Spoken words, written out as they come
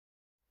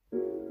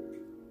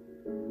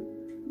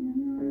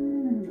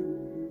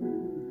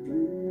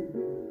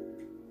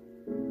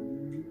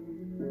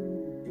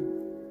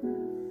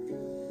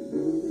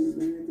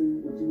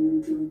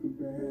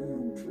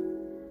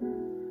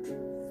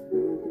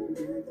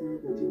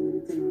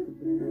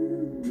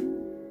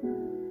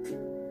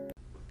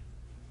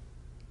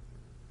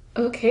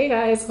Okay,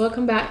 guys,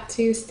 welcome back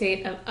to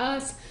State of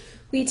Us.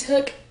 We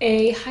took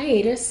a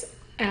hiatus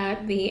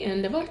at the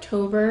end of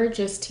October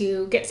just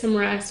to get some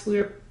rest.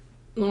 Laura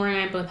and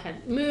I both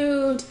had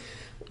moved.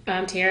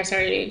 Tiara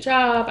started a new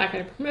job. I got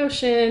a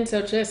promotion.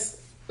 So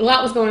just a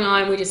lot was going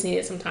on. We just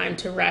needed some time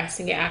to rest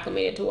and get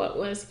acclimated to what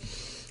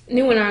was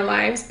new in our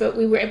lives. But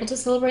we were able to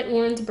celebrate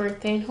Lauren's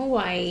birthday in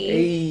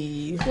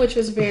Hawaii, which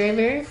was very,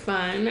 very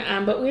fun.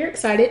 But we were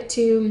excited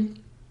to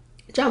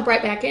jump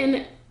right back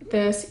in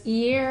this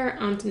year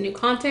onto new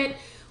content.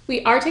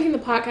 We are taking the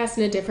podcast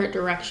in a different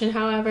direction,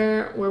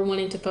 however. We're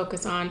wanting to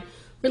focus on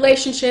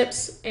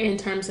relationships in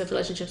terms of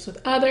relationships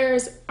with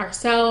others,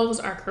 ourselves,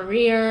 our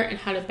career, and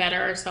how to better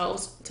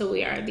ourselves till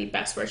we are the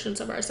best versions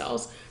of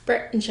ourselves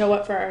and show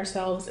up for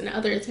ourselves and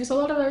others. There's a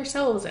lot of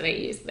ourselves that I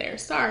use there,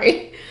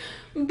 sorry.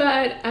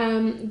 But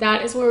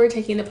that is where we're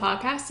taking the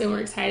podcast, and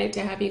we're excited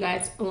to have you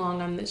guys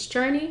along on this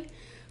journey.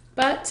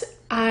 But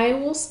I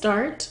will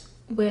start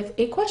with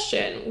a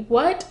question.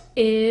 What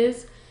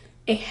is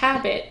a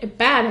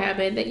bad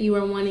habit that you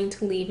are wanting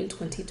to leave in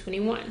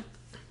 2021?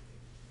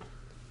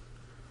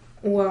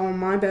 Well,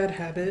 my bad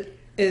habit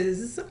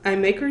is I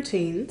make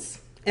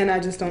routines and I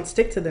just don't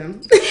stick to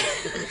them.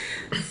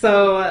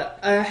 So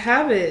a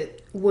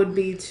habit would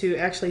be to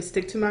actually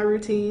stick to my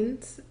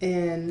routines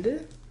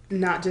and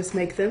not just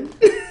make them.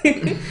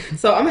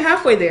 So I'm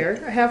halfway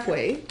there,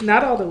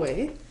 not all the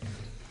way.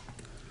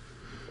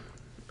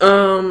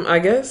 I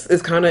guess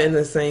it's kind of in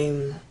the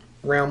same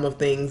realm of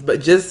things,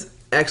 but just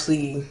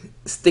actually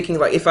sticking,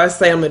 like if I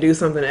say I'm going to do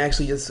something,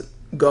 actually just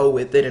go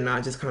with it and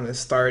not just kind of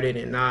start it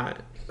and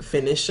not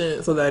finish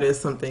it. So that is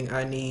something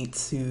I need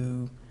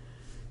to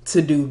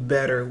do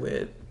better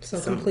with.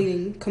 So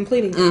completing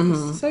things.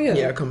 Mm-hmm. So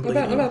yeah,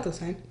 completing. About the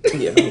same.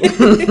 Yeah.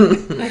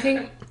 I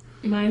think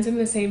mine's in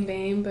the same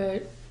vein,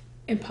 but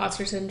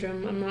imposter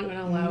syndrome. I'm not going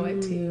to allow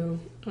it to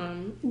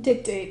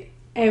dictate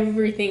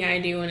everything I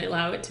do and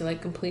allow it to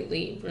like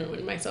completely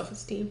ruin my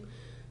self-esteem.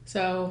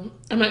 So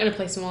I'm not going to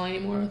play small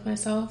anymore with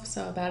myself.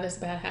 So that is a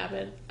bad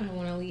habit I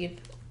want to leave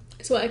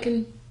so I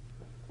can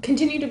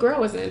continue to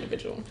grow as an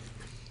individual.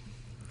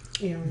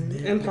 Yeah,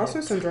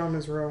 imposter syndrome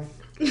is real.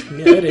 Yeah,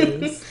 it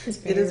is. It's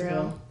very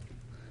real.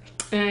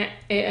 And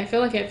I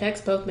feel like it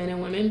affects both men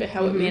and women, but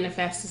how it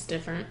manifests is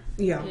different.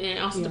 Yeah. And it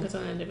also depends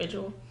on the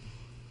individual.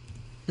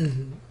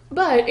 Mm-hmm.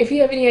 But if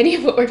you have any idea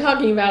of what we're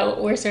talking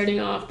about, we're starting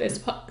off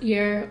this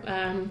year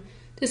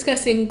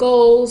discussing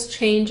goals,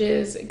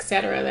 changes,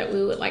 etc. that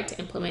we would like to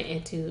implement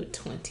into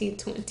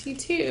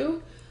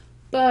 2022.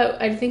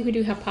 But I think we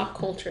do have pop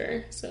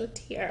culture. So,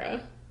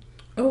 Tiara.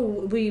 Oh,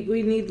 we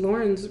need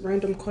Lauren's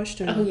random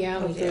question. Oh,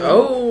 yeah, we do.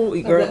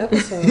 Girl. The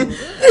episode.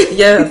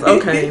 Yes,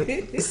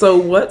 okay. So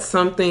what's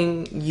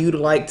something you'd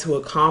like to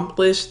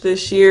accomplish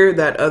this year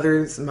that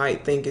others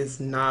might think is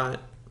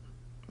not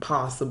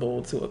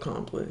possible to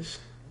accomplish?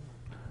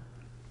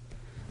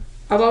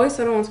 I've always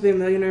said I want to be a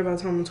millionaire by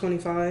the time I'm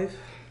 25.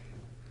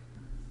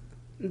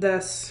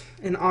 That's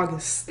in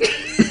August. So,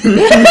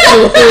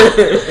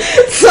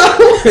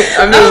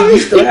 I mean, you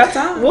still have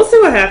time. We'll see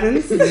what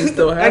happens. You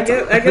still have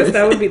time. I guess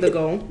that would be the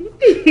goal.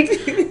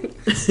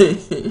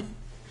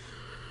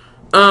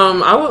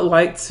 I would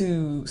like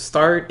to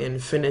start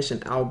and finish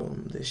an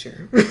album this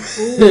year.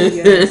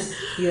 Ooh,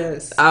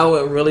 yes. I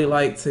would really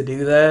like to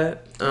do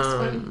that.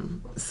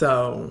 Fun.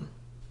 So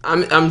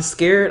I'm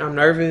scared, I'm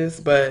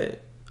nervous,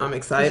 but I'm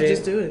excited.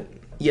 Just do it.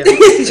 Yeah,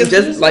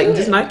 just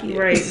Nike it.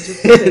 Right,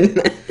 just do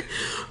it.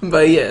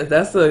 But yeah,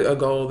 that's a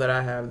goal that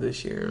I have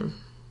this year.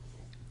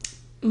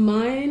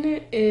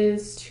 Mine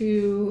is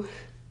to...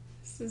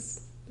 It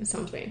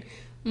sounds vain.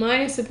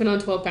 Mine is to put on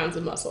 12 pounds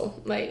of muscle.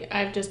 Like,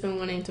 I've just been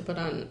wanting to put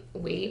on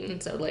weight,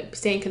 and so, like,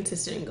 staying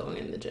consistent and going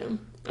in the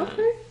gym.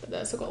 Okay. But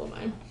that's a goal of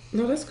mine.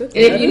 No, that's good.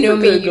 And if you know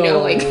me, you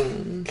know, like,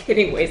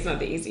 getting weight's not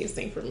the easiest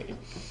thing for me.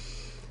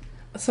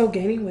 So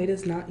gaining weight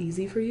is not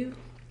easy for you?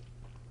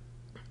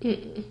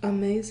 Mm-mm.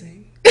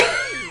 Amazing.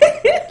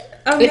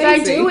 If I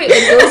do it,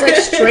 it goes, like,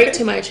 straight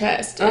to my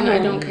chest, and I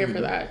don't care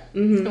for that.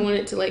 Mm-hmm. I want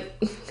it to, like...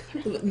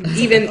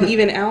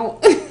 even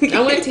out.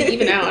 I want it to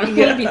even out. I don't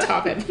want to be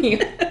top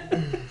heavy.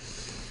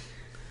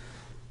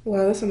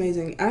 Wow, that's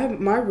amazing.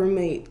 My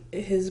roommate,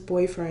 his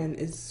boyfriend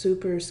is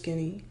super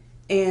skinny,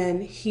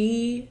 and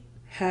he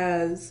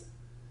has,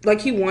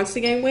 like, he wants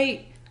to gain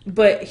weight,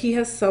 but he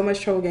has so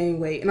much trouble gaining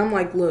weight. And I'm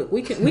like, look,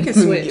 we can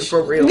switch.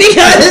 For real.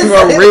 Because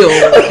For real.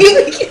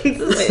 we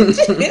can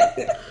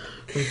switch.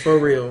 For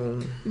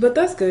real. But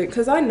that's good,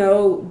 because I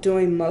know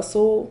doing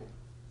muscle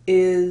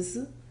is...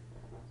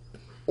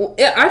 Well,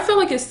 I feel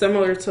like it's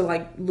similar to,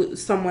 like,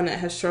 someone that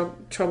has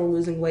trouble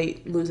losing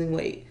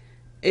weight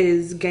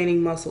is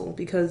gaining muscle,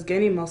 because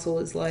gaining muscle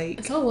is like...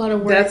 It's a lot of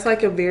work. That's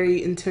like a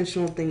very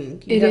intentional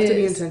thing. You have to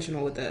be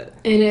intentional with that.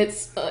 And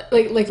it's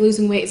like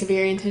losing weight is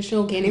very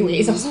intentional. Gaining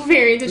weight is also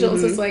very intentional.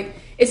 So it's like,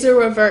 it's a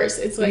reverse.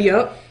 It's like,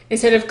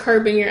 instead of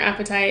curbing your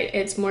appetite,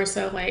 it's more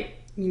so like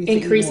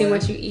increasing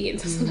what you eat. And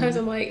so sometimes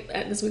I'm like,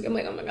 this week I'm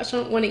like, oh my gosh, I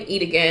don't want to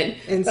eat again.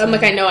 But I'm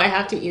like, I know I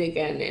have to eat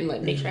again, and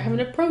like make sure I have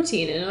enough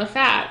protein and enough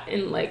fat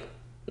and like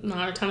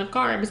not a ton of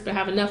carbs, but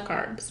have enough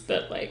carbs.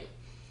 But like,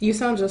 You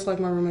sound just like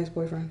my roommate's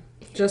boyfriend.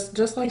 Just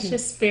like It's him.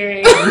 just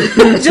very.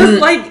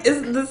 Just like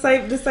it's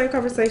the same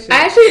conversation.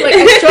 I actually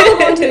I struggle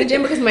going to the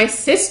gym because my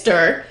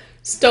sister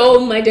stole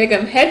my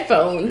daggum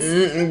headphones,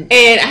 and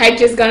I had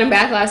just gotten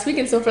back last week,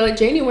 and so for like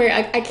January,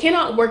 I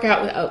cannot work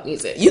out without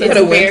music. You It's could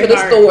have went very to the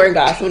hard. store and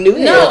got some new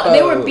No,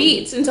 they were headphones.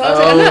 Beats, and so I was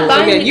like, I'm not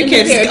buying okay, you a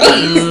can't pair of stop.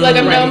 Beats. Like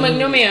I'm, no, Right. I'm like,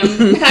 no, ma'am,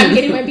 I'm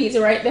getting my Beats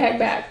right the heck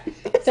back.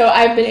 So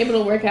I've been able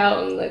to work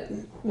out and like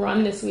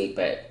run this week,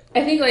 but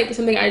I think like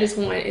something I just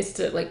want is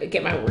to like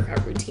get my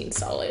workout routine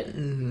solid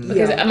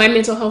because Yeah. my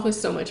mental health is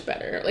so much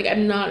better. Like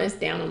I'm not as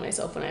down on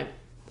myself when I'm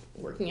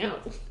working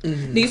out. Do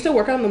you still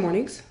work out in the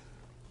mornings?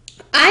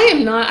 I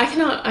am not. I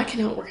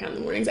cannot work out in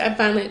the mornings. I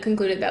finally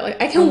concluded that. Like,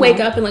 I can wake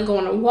up and like go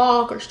on a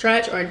walk or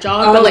stretch or a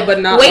jog, Oh, but like but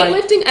not,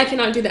 weightlifting, I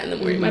cannot do that in the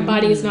morning. My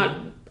body is not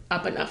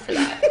up enough for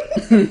that.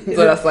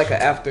 So that's like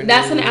an afternoon.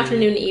 That's an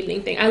afternoon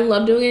evening thing. I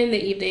love doing it in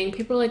the evening.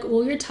 People are like,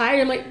 "Well, you're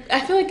tired." I'm like,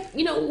 I feel like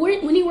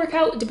when you work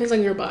out, it depends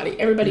on your body.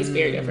 Everybody's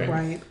very different.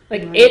 Right.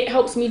 Like right. it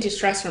helps me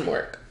distress from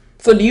work.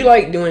 So do you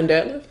like doing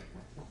deadlift?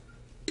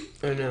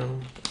 Or no?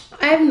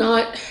 I have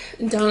not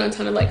done a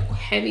ton of like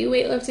heavy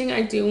weightlifting.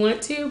 I do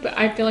want to, but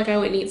I feel like I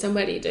would need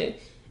somebody to.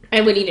 I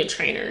would need a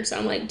trainer, so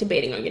I'm like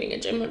debating on getting a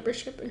gym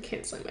membership and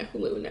canceling my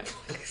Hulu and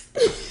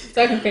Netflix,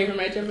 so I can pay for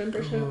my gym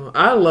membership.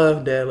 I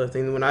love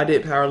deadlifting. When I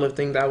did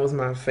powerlifting, that was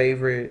my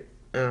favorite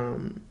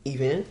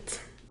event.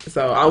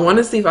 So I want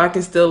to see if I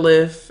can still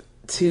lift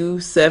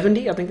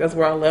 270. I think that's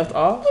where I left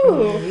off.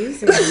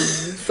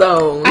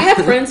 So I have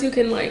friends who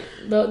can like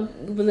they'll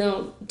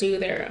do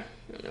their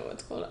I don't know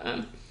what's called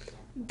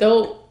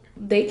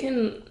they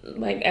can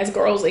like as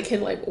girls they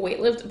can like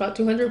weightlift about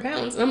 200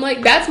 pounds and I'm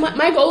like that's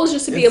my goal is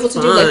just to be It's able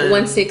to do like fun.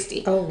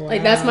 160. Oh, wow.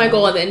 Like that's my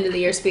goal at the end of the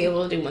year is to be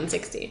able to do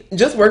 160.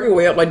 just work your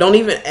way up. Like, don't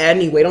even add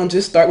any weight. Don't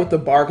just start with the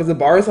bar because the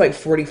bar is like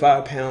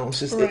 45 pounds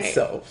just Right.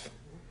 itself.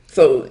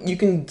 So you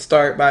can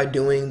start by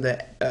doing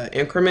the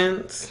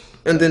increments,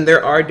 and then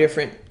there are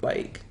different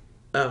like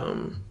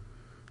I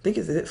think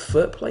is it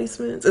foot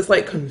placements. It's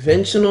like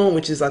conventional,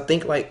 which is I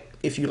think like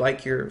if you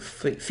like your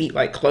feet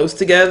like close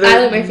together.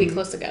 I like my feet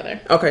close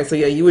together. Okay, so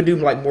yeah, you would do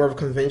like more of a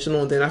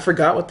conventional, and then I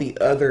forgot what the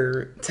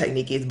other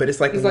technique is, but it's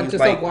like It's when like you,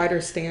 just a wider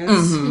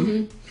stance.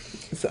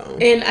 so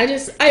And I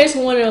just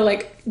want to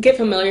like get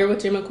familiar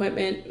with gym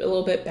equipment a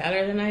little bit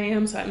better than I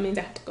am, so that means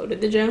I have to go to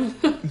the gym.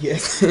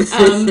 yes.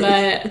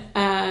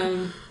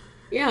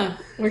 Yeah,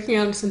 working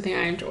out is something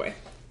I enjoy.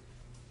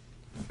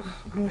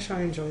 I wish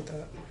I enjoyed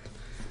that.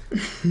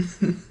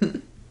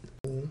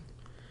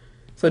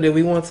 So did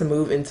we want to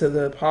move into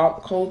the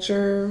pop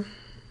culture?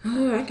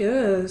 Oh, I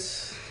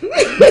guess.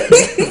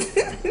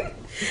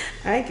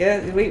 I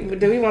guess. Do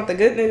we want the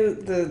good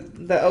news,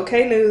 the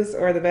okay news,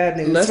 or the bad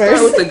news? Let's first?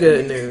 start with the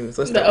good news.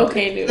 Let's The start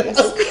okay news.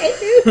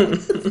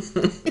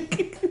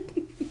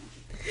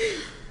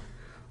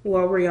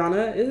 Well,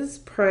 Rihanna is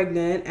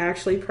pregnant,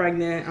 actually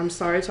pregnant. I'm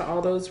sorry to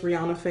all those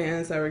Rihanna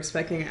fans that were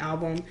expecting an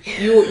album.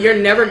 You're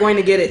never going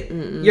to get it.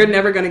 You're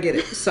never going to get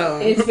it. So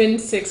It's been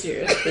 6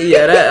 years.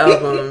 Yeah, that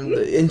album.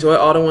 Enjoy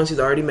all the ones she's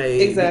already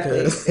made. exactly.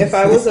 because- If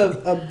I was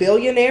a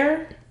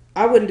billionaire,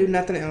 I wouldn't do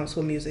nothing else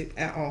with music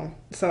at all.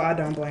 So I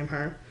don't blame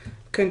her.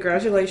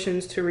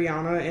 Congratulations to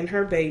Rihanna and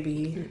her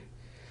baby.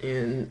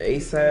 and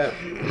ASAP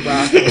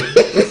Rocky.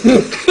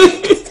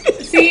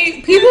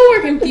 See, people were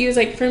confused.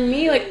 Like, for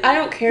me, like, I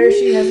don't care if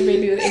she has a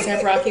baby with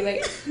A$AP Rocky.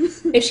 Like,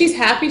 if she's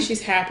happy,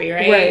 she's happy,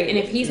 right? Right. And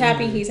if he's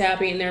happy, he's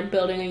happy, and they're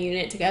building a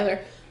unit together.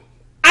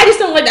 I just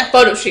don't like that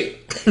photo shoot.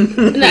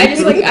 And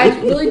I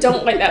really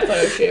don't like that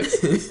photo shoot.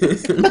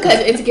 Because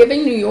it's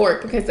giving New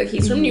York, because, like,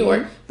 he's from New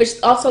York. But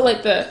she's also,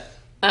 like, the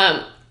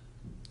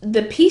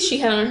piece she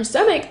had on her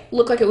stomach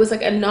looked like it was,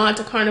 like, a nod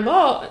to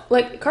Carnival.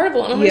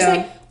 And I'm just Yeah.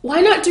 like, why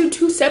not do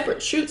two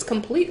separate shoots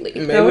completely?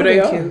 Maybe would've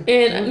they been are. cute.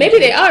 And maybe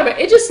they are, but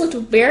it just looked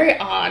very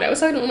odd. I was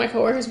talking to one of my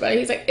coworkers about it.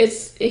 He's like,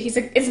 it's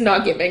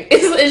not giving.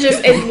 It's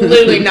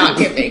literally not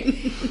giving.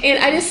 And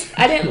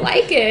I didn't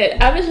like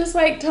it. I was just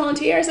like telling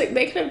Tia, I was like,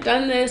 they could have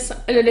done this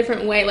in a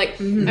different way. Like,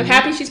 I'm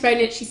happy she's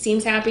pregnant. She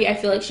seems happy. I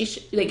feel like she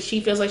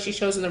feels like she's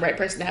chosen the right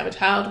person to have a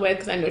child with,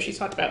 because I know she's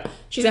talked about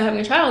she's not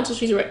having a child until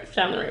she's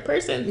found the right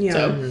person. Yeah.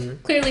 So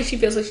clearly she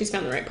feels like she's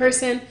found the right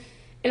person.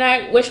 And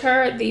I wish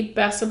her the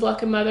best of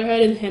luck in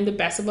motherhood and him the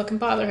best of luck in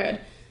fatherhood.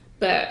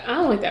 But I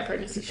don't like that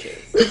pregnancy shit.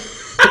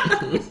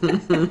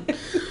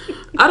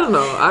 I don't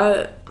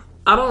know.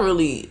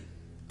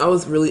 I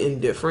was really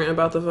indifferent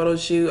about the photo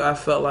shoot. I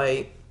felt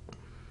like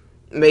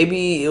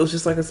maybe it was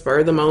just like a spur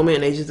of the moment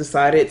and they just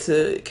decided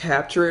to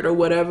capture it or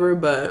whatever,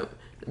 but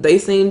they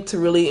seemed to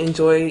really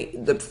enjoy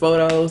the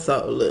photo.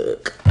 So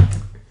look.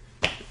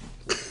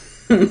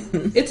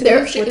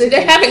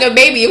 They're having a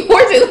baby. Of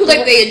course, it looks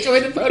like they enjoy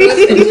the photos.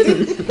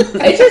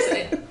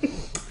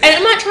 And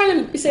I'm not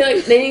trying to say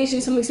like they need to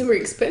do something super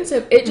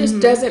expensive. It just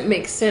doesn't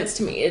make sense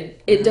to me.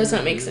 It does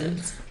not make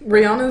sense.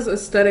 Rihanna's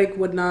aesthetic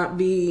would not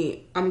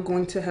be, I'm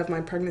going to have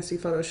my pregnancy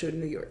photo shoot in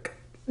New York.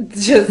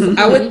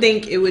 I would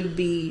think it would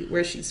be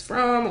where she's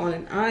from, on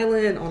an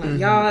island, on a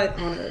yacht,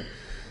 on a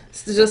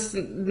It's just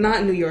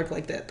not New York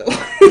like that though.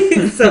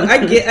 So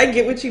I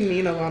get what you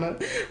mean, Alana.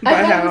 By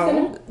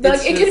how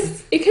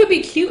it could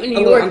be cute in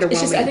New York. It's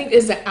just I think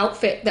it's the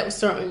outfit that was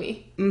throwing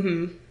me.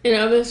 Mm-hmm. You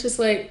know, it's just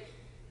like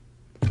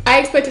I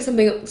expected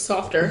something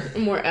softer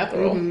and more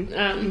ethereal.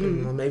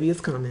 Well, maybe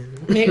it's coming.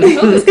 Maybe I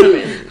hope it's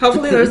coming.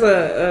 Hopefully, there's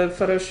a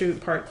photo shoot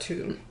part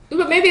 2.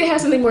 But maybe they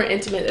have something more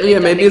intimate. That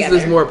Maybe it's together.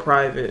 just more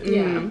private.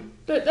 Yeah,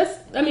 but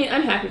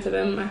I'm happy for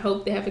them. I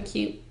hope they have a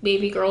cute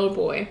baby girl or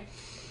boy.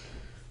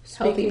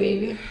 Healthy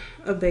baby.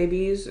 Of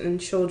babies and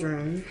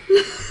children.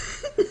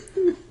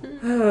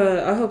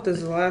 I hope this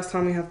is the last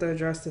time we have to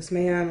address this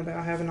man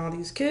about having all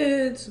these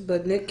kids,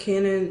 but Nick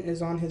Cannon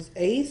is on his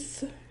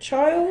 8th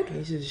child.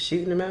 He's just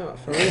shooting them out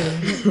for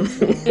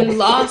real. And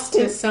lost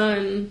his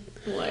son,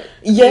 what?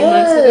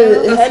 Yeah,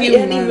 it hadn't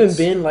even months.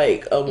 been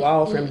like a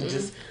while for him to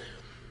just.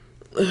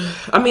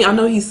 I mean, I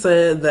know he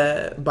said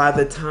that by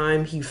the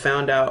time he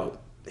found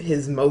out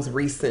his most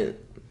recent,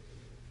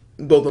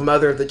 well, the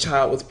mother of the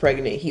child was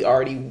pregnant, he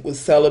already was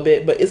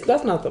celibate, but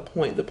that's not the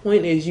point. The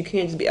point is you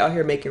can't just be out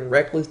here making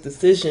reckless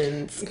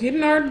decisions. He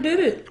already did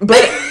it.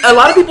 But a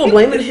lot of people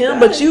blaming him,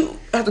 but you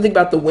have to think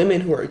about the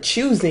women who are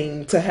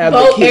choosing to have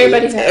the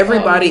kids.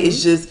 Everybody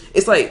is just,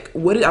 it's like,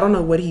 I don't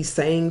know what he's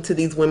saying to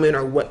these women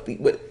or what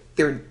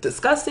they're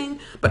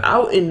discussing, but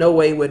I in no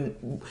way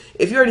would,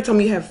 if you already told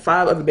me you have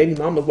 5 other baby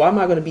mamas, why am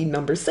I going to be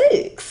number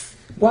 6?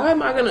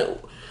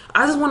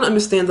 I just want to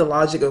understand the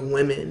logic of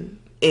women.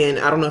 And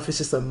I don't know if it's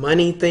just a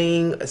money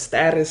thing, a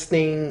status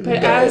thing.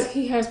 But as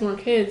he has more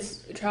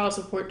kids, child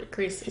support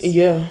decreases.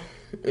 Yeah,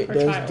 it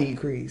does child.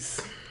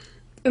 decrease.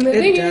 And the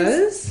thing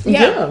is,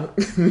 yeah.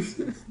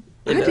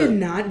 I did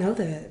not know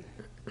that.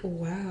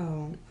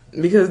 Wow.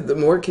 Because the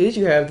more kids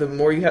you have, the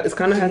more you have. It's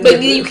kind of has.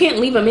 But you can't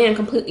leave a man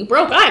completely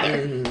broke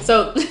either. Mm-hmm.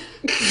 So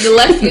the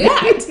less you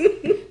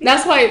act.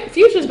 That's why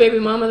Future's baby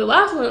mama, the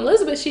last one,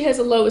 Elizabeth, she has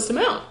the lowest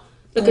amount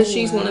because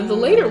she's one of the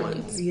later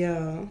ones.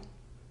 Yeah.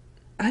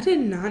 I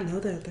did not know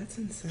that. That's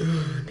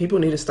insane. People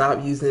need to stop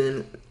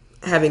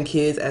having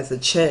kids as a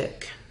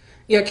check.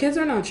 Yeah, kids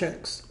are not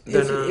checks.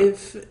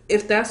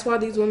 If that's why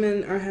these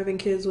women are having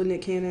kids with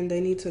Nick Cannon,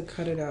 they need to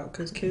cut it out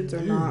because kids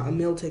are not a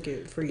meal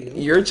ticket for you.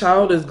 Your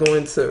child is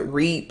going to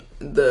reap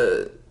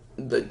the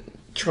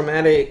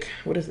traumatic.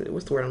 What is it?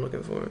 What's the word I'm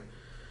looking for?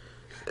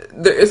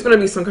 It's going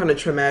to be some kind of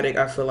traumatic.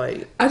 I feel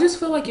like. I just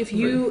feel like if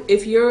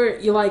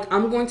you're like,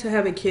 I'm going to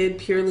have a kid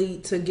purely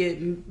to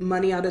get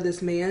money out of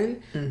this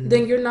man,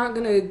 then you're not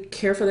going to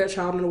care for that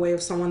child in the way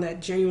of someone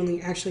that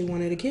genuinely actually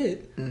wanted a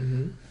kid.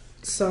 Mm-hmm.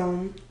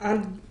 So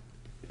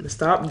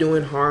stop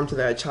doing harm to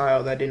that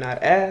child that did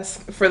not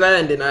ask for that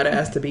and did not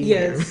ask to be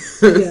here.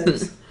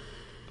 Yes.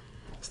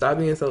 Stop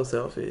being so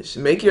selfish.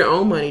 Make your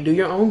own money. Do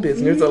your own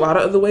business. There's a lot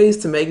of other ways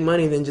to make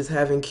money than just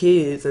having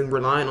kids and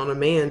relying on a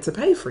man to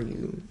pay for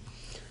you.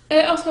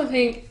 I also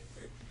think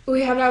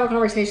we have to have a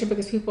conversation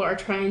because people are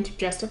trying to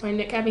justify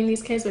Nick having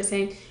these kids by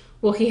saying,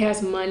 well, he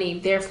has money,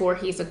 therefore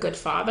he's a good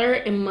father,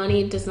 and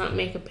money does not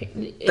make what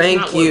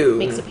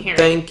makes a parent.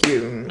 Thank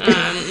you.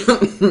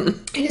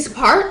 It is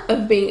part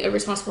of being a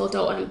responsible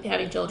adult and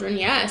having children,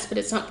 yes, but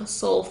it's not the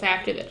sole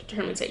factor that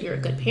determines that you're a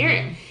good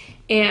parent.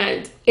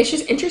 And it's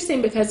just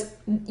interesting because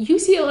you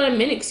see a lot of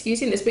men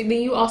excusing this, but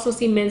then you also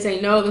see men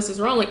saying, no, this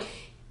is wrong. Like,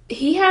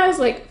 he has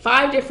like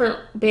 5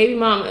 different baby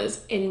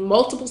mamas in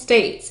multiple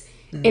states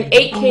and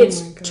 8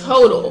 kids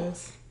total.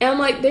 Yes. And I'm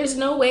like, there's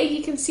no way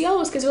he can see all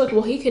this because they're like,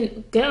 well, he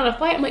can get on a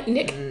flight. I'm like,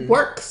 Nick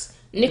works.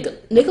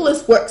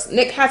 Nicholas works.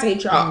 Nick has a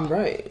job.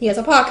 Right. He has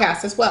a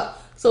podcast as well.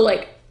 So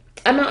like,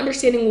 I'm not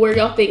understanding where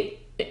y'all think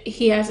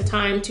he has the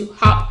time to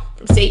hop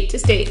from state to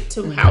state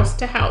to house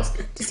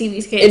to see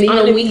these kids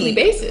on a weekly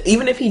basis.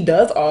 Even if he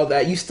does all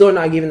that, you still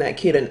not giving that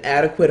kid an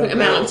adequate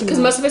amount because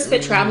most of us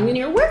fit traveling and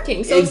you're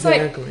working. So it's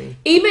like,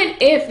 even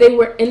if they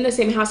were in the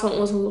same household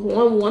and was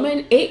one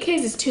woman, 8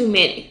 kids is too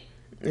many.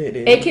 It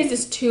is. 8 kids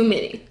is too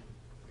many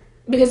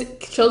because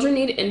children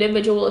need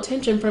individual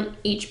attention from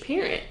each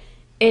parent,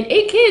 and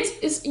 8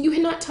 kids you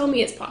cannot tell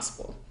me it's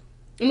possible.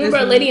 I remember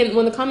a lady in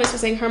one of the comments was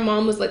saying her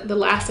mom was like the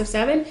last of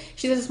 7.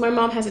 She says, my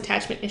mom has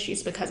attachment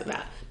issues because of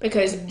that.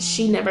 Because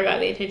she never got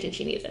the attention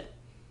she needed.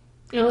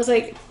 And I was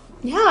like,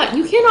 yeah,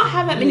 you cannot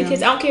have that many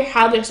kids. I don't care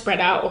how they're spread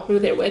out or who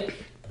they're with.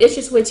 It's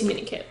just way too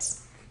many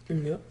kids.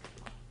 Yep.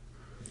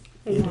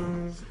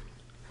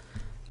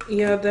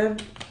 Yeah,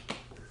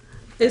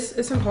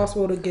 it's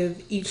impossible to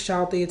give each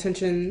child the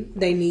attention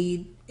they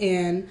need.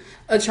 And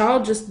a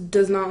child just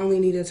does not only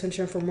need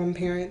attention from one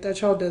parent. That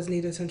child does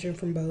need attention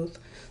from both.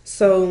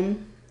 So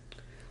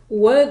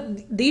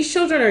these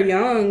children are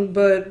young,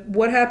 but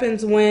what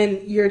happens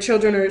when your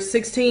children are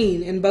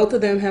 16 and both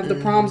of them have the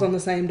proms on the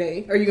same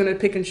day? Are you going to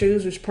pick and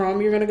choose which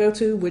prom you're going to go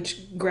to,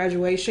 which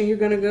graduation you're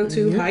going to go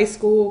to, high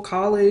school,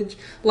 college?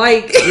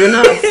 Like, you're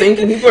not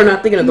thinking. People are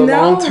not thinking of the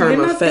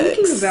long-term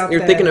effects.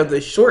 You're thinking of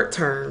the short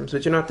terms,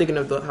 but you're not thinking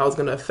of how it's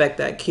going to affect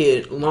that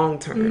kid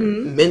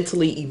long-term,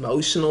 mentally,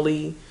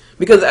 emotionally.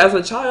 Because as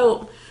a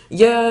child,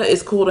 yeah,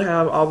 it's cool to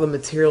have all the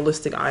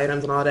materialistic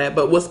items and all that,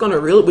 but what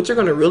you're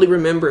gonna really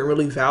remember and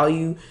really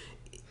value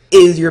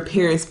is your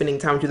parents spending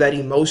time with you, that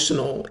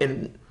emotional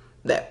and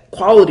that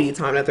quality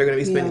time that they're going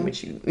to be spending Yeah.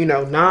 with you. You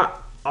know,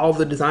 not all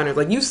the designers.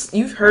 Like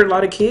you've heard a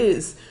lot of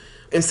kids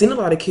and seen a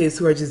lot of kids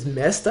who are just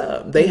messed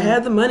up. They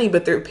had the money,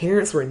 but their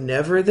parents were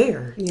never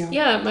there.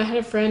 Yeah, I had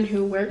a friend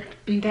who worked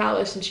in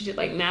Dallas and she did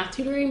like math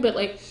tutoring, but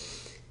like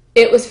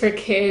it was for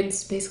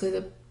kids.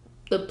 Basically,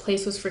 the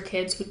place was for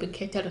kids who'd been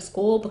kicked out of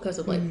school because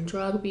of like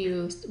drug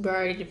abuse,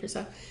 variety of different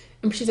stuff.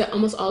 And she said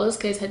almost all those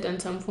kids had done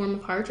some form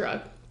of hard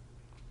drug,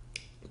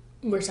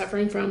 were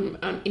suffering from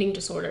eating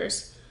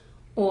disorders,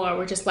 or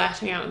were just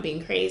lashing out and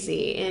being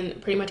crazy.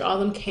 And pretty much all of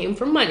them came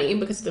from money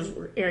because of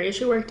the area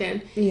she worked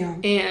in. Yeah.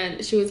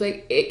 And she was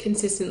like, it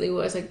consistently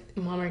was like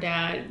mom or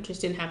dad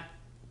just didn't have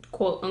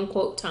quote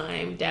unquote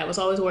time. Dad was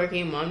always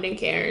working, mom didn't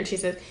care. And she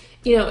said,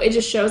 you know, it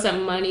just shows that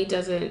money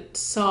doesn't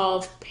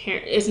solve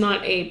is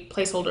not a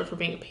placeholder for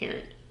being a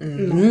parent.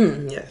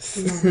 Mm-hmm.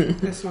 Yes. No,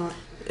 it's not.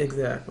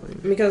 Exactly.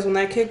 Because when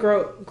that kid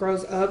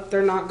grows up,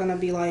 they're not gonna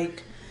be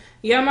like,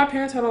 yeah, my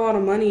parents had a lot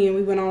of money and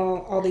we went on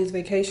all these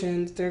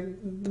vacations.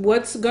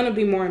 What's gonna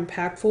be more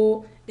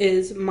impactful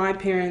is my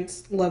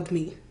parents loved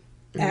me.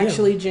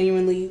 Actually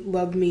genuinely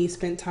loved me,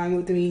 spent time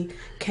with me,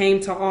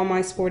 came to all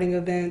my sporting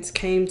events,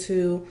 came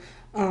to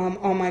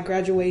all my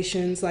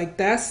graduations. Like,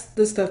 that's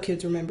the stuff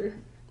kids remember.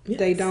 Yes.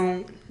 They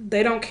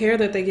don't care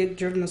that they get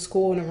driven to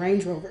school in a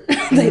Range Rover.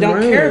 They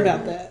don't care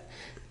about that.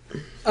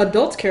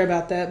 Adults care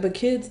about that, but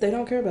kids, they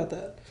don't care about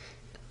that.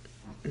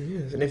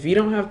 Yes, and if you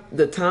don't have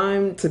the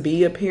time to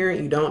be a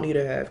parent, you don't need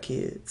to have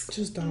kids.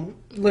 Just don't.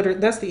 Literally,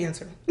 that's the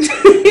answer.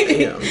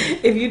 Yeah.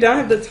 If you don't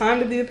have the time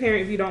to be a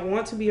parent, if you don't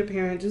want to be a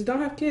parent, just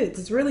don't have kids.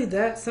 It's really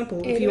that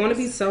simple. If you want to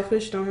be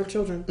selfish, don't have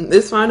children.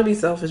 It's fine to be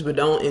selfish, but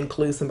don't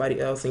include somebody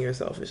else in your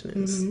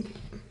selfishness.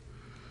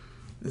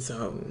 Mm-hmm.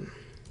 So,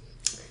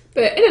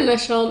 but in a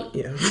nutshell,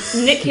 yeah,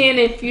 Nick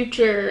Cannon,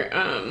 future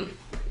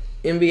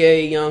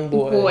NBA young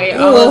boy,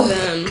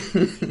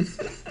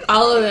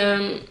 all of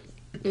them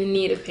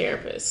need a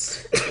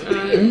therapist.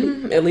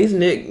 At least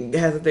Nick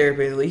has a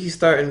therapist. At least he's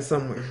starting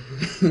somewhere.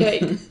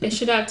 Yeah, it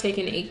should not have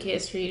taken 8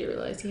 kids for you to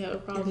realize you have a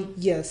problem.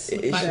 Yes,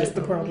 that's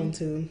the problem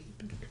too.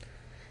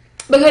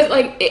 Because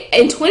like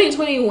in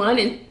 2021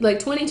 and like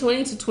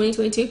 2020 to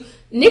 2022,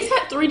 Nick's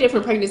had 3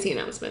 different pregnancy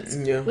announcements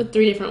with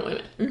 3 different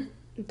women.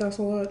 That's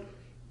a lot.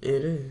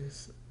 It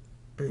is.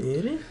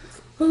 It is.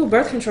 Ooh,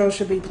 birth control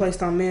should be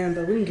placed on men,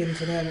 but we can get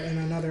into that in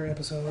another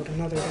episode,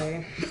 another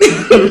day.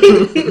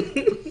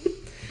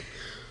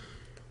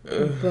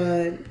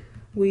 But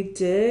we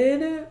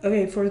did,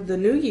 okay, for the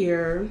new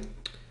year,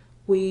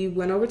 we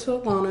went over to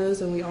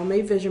Alana's and we all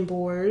made vision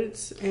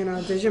boards. And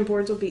our vision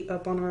boards will be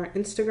up on our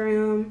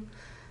Instagram.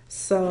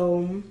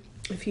 So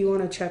if you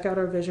want to check out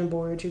our vision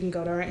boards, you can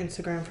go to our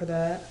Instagram for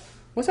that.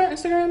 What's our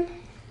Instagram?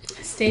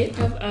 State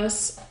of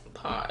Us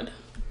Pod.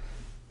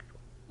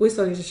 We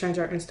still need to change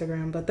our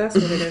Instagram, but that's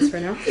what it is for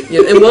now.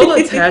 Yeah, and we'll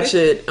attach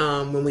it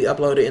when we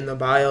upload it in the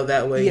bio.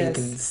 That way you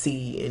can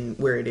see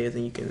where it is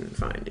and you can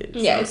find it.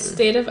 Yeah, it's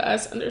State of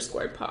Us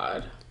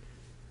 _pod.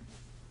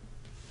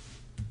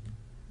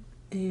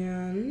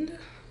 And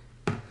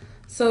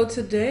so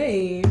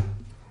today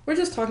we're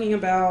just talking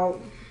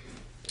about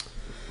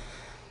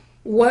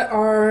what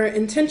our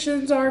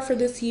intentions are for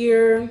this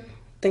year,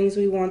 things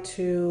we want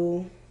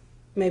to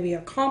maybe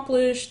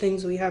accomplish,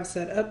 things we have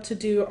set up to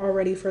do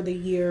already for the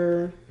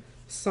year.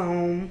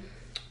 So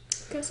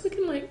guess we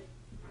can like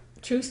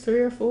choose 3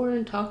 or 4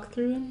 and talk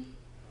through them.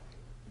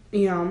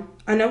 Yeah,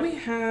 I know we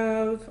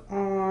have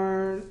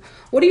our.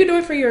 What are you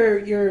doing for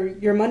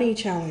your money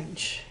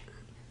challenge?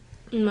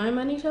 My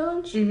money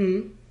challenge?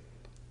 Mm-hmm.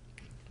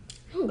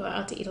 I don't go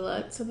out to eat a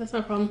lot, so that's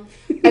not a problem.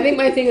 I think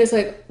my thing is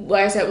like what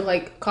I said with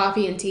like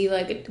coffee and tea,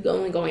 like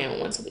only going out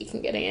once a week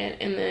and getting it,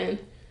 and then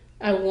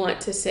I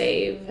want to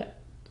save.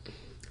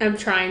 I'm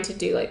trying to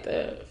do like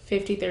the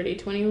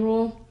 50-30-20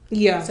 rule.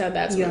 Yeah. So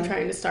that's what I'm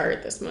trying to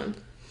start this month.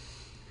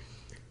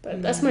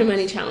 But that's my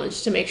money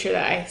challenge, to make sure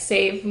that I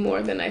save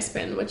more than I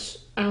spend, which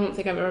I don't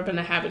think I've ever been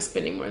a habit of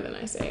spending more than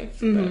I save.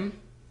 Mm-hmm.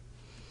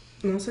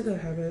 That's a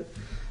good habit.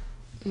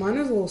 Mine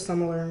is a little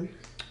similar.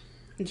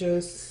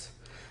 Just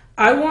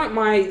I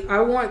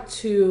want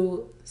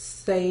to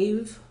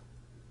save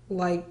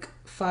like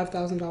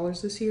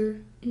 $5,000 this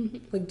year. Mm-hmm.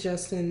 Like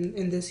just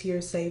in this year,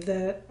 save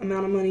that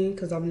amount of money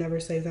because I've never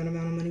saved that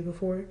amount of money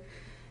before.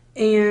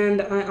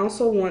 And I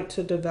also want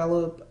to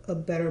develop a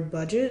better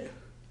budget.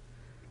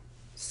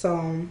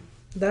 So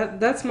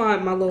that's my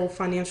little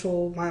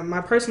financial, my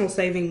personal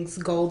savings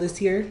goal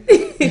this year.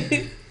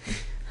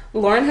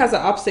 Lauren has an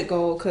opposite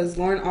goal because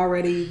Lauren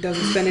already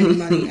doesn't spend any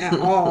money at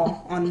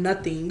all on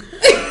nothing.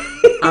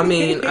 I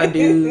mean, I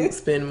do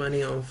spend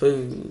money on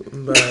food,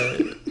 but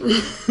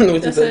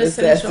which is a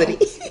necessity.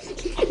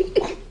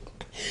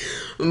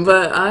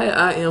 But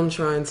I am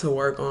trying to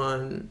work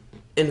on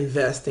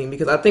investing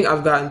because I think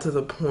I've gotten to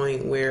the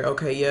point where,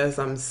 okay, yes,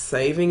 I'm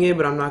saving it,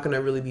 but I'm not going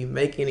to really be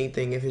making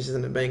anything if it's just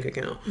in a bank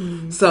account.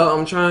 Mm. So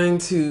I'm trying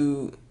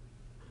to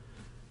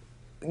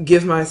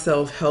give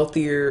myself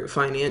healthier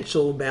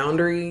financial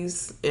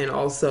boundaries and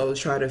also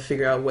try to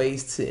figure out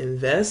ways to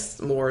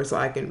invest more so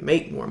I can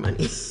make more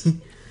money.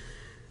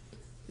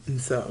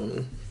 And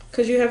so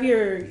Cause you're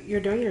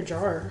doing your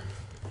jar.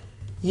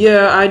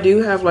 Yeah, I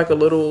do have like a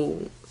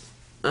little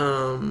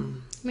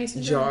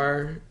Mason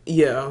jar.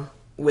 Yeah,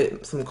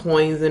 with some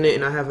coins in it,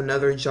 and I have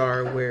another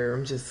jar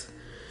where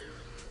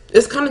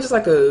it's kind of just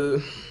like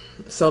a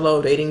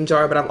solo dating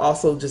jar, but I've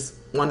also just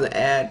wanted to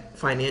add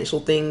financial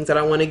things that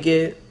I want to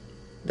get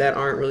that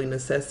aren't really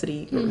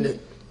necessity.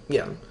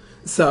 Yeah.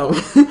 So,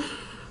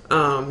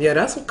 yeah,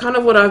 that's kind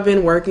of what I've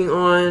been working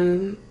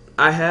on.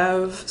 I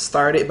have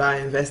started by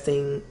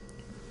investing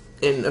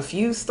in a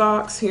few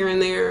stocks here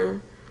and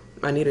there.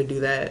 I need to do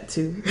that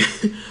too.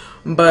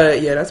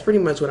 But yeah, that's pretty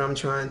much what I'm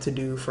trying to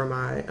do for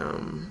my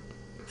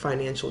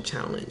financial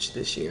challenge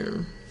this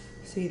year.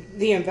 See,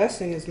 the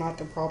investing is not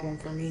the problem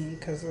for me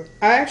because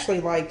I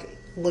actually like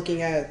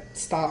looking at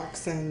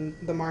stocks and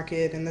the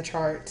market and the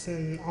charts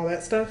and all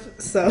that stuff.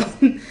 So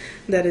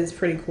that is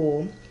pretty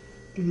cool.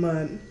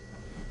 But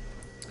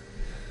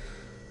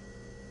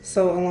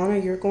so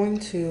Alana, you're going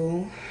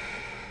to.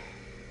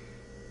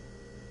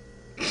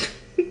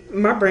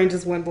 My brain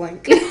just went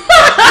blank.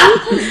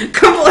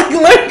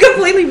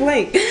 Completely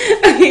blank.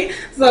 Okay,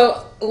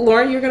 so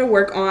Lauren, you're gonna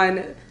work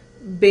on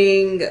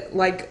being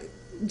like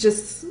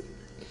just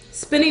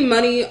spending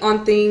money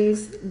on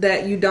things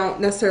that you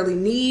don't necessarily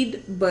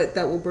need, but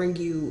that will bring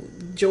you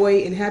joy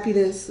and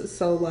happiness.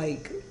 So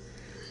like,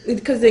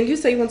 because then you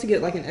say you want to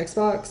get like an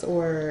Xbox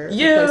or a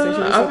PlayStation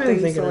or I've something. been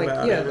thinking so like,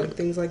 about yeah, it. like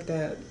things like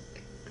that.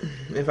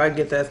 If I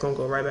get that, it's gonna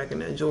go right back in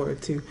that drawer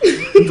too.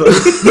 But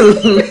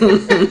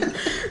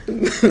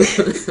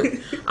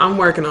I'm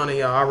working on it,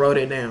 y'all. I wrote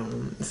it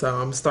down, so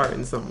I'm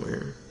starting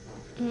somewhere.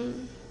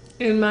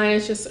 And mine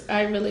is just,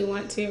 I really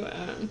want to,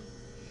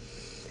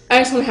 I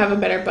just want to have a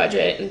better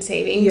budget and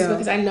savings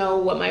because I know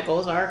what my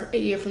goals are a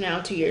year from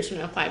now, 2 years from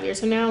now, 5 years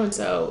from now. And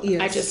so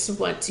I just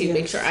want to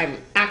make sure I'm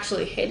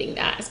actually hitting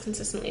that as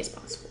consistently as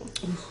possible.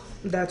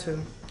 That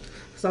too.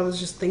 So I was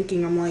just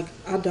thinking, I'm like,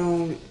 I'm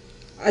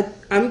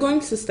going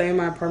to stay in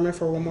my apartment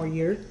for one more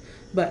year.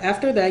 But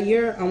after that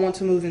year, I want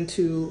to move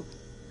into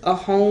a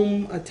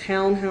home, a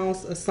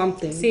townhouse, or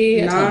something.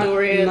 See, not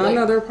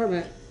another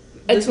apartment.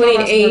 At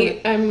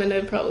 28, I'm going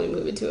to probably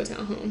move into a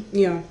townhome.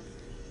 Yeah.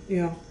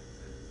 Yeah.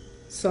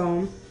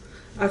 So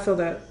I feel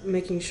that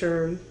making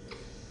sure,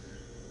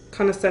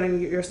 kind of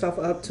setting yourself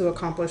up to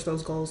accomplish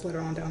those goals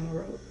later on down the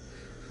road.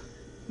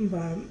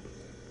 But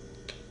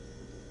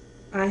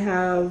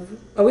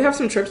we have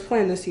some trips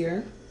planned this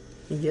year.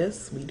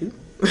 Yes, we do.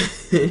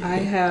 I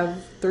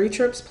have 3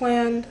 trips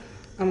planned.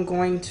 I'm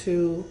going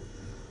to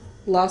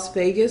Las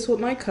Vegas with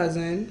my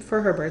cousin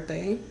for her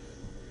birthday.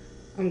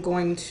 I'm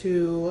going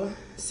to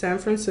San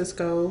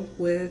Francisco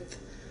with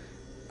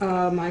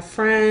my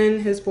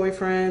friend, his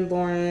boyfriend,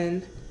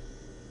 Lauren.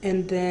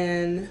 And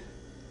then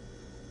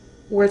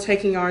we're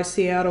taking our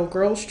Seattle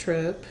girls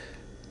trip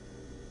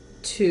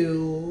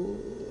to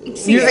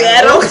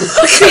Seattle.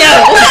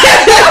 Seattle.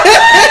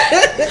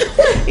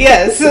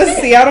 Yes,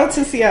 Seattle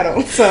to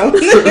Seattle. So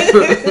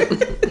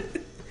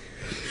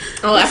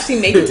I'll actually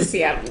make it to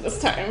Seattle this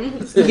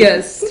time.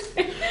 yes.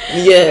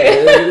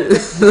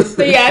 Yes.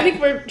 But yeah, I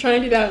think we're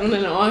trying to do that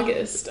in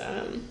August.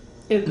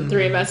 The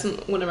 3 of us and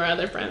one of our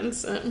other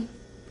friends. But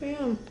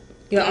yeah.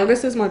 Yeah,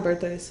 August is my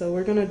birthday, so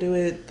we're going to do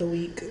it the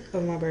week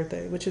of my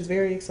birthday, which is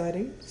very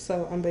exciting.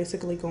 So I'm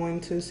basically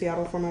going to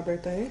Seattle for my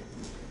birthday.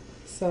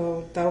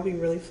 So that'll be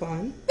really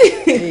fun.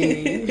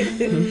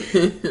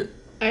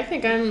 I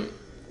think I'm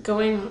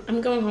going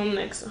home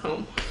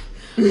home.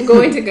 I'm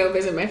going to go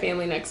visit my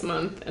family next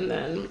month, and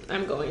then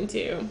I'm going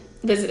to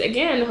visit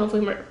again,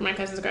 hopefully for my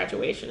cousin's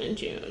graduation in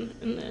June.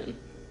 And then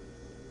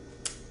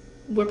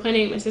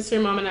my sister,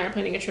 mom, and I are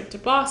planning a trip to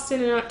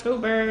Boston in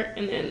October,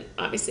 and then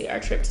obviously our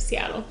trip to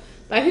Seattle.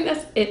 But I think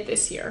that's it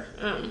this year.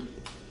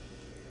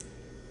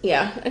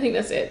 Yeah, I think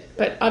that's it.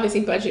 But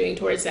obviously budgeting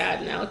towards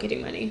that and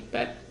allocating money.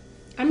 But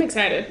I'm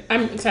excited.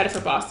 I'm excited for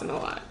Boston a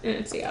lot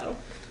and Seattle.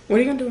 What are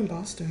you going to do in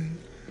Boston?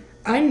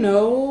 I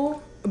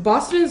know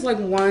Boston is like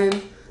one.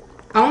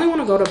 I only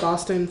want to go to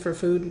Boston for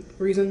food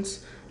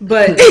reasons.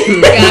 But yeah,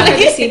 I have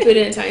to seafood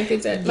and Italian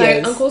food. My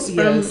uncle's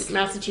from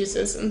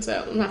Massachusetts, and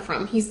so not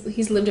from.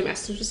 He's lived in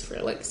Massachusetts for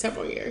like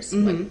several years,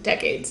 like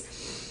decades,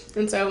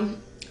 and so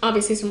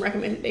obviously some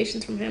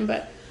recommendations from him.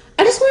 But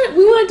we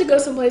wanted to go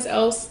someplace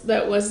else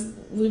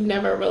we've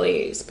never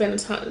really spent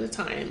a ton of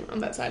time on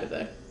that side of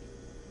the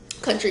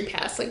country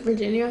past like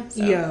Virginia.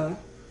 So. Yeah,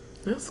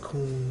 that's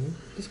cool.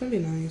 It's gonna be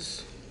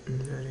nice.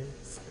 That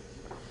is.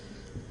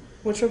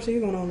 What trips are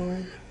you going on,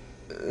 Lauren?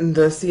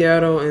 The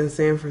Seattle and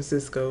San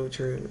Francisco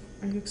trip.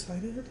 Are you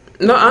excited?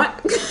 No,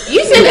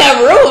 You said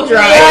that real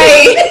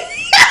dry.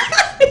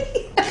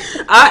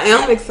 I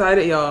am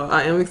excited, y'all.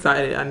 I am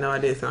excited. I know I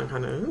did sound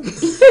kind of.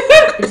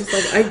 Just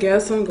like, I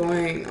guess I'm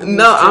going.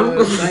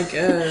 I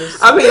guess.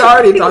 I mean, I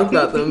already talked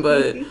about them,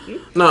 but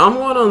no, I'm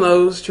going on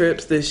those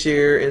trips this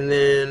year, and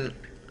then.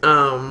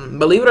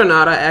 Believe it or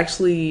not, I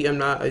actually am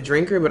not a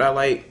drinker, but I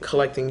like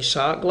collecting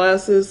shot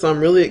glasses. So I'm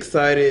really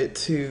excited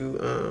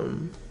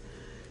to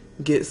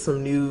get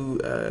some new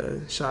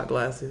shot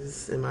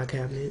glasses in my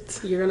cabinet.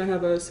 You're gonna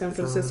have a San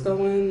Francisco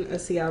one, a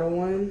Seattle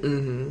one.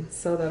 Mm-hmm.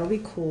 So that'll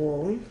be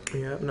cool.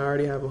 Yep, and I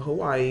already have a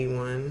Hawaii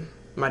one.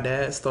 My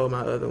dad stole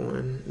my other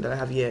one that I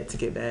have yet to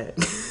get back.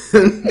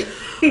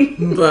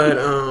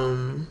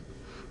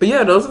 But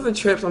yeah, those are the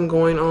trips I'm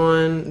going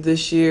on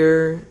this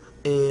year,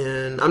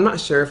 and I'm not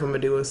sure if I'm gonna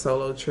do a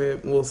solo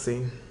trip. We'll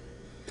see.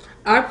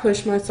 I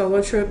pushed my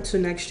solo trip to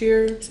next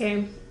year.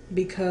 Same.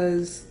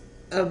 Because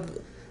of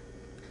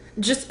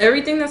just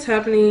everything that's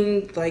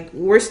happening. Like,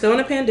 we're still in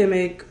a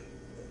pandemic,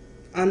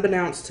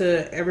 unbeknownst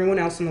to everyone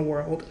else in the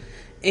world,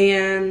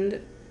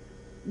 and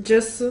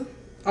just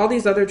all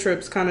these other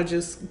trips kind of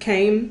just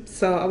came.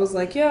 So I was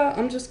like, yeah,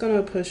 I'm just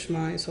gonna push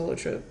my solo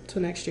trip to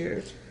next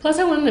year. Plus,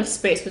 I want enough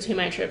space between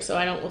my trips, so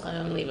I don't look like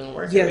I'm leaving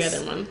work Yes. every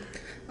other month.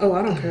 Oh,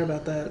 I don't care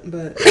about that,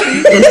 but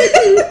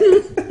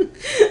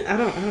I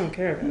don't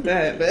care about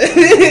that,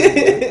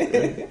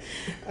 but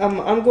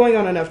I'm going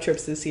on enough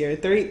trips this year.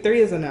 Three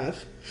is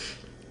enough.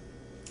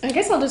 I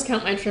guess I'll just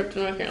count my trip to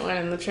North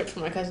Carolina and the trip for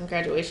my cousin's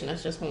graduation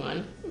as just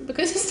one,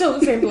 because it's still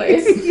the same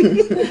place.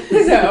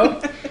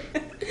 So,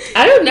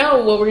 I don't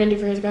know what we're going to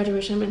do for his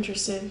graduation. I'm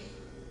interested.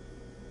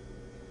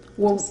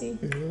 We'll see.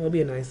 It'll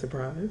be a nice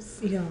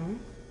surprise. Yeah.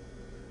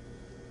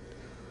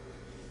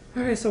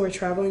 All right, so we're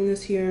traveling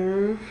this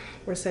year.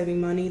 We're saving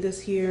money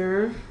this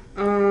year.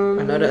 I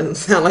know that doesn't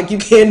sound like you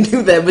can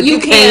do that, but you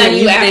can.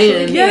 You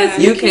actually can. Yes,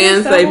 you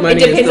can save It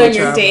money and depends still on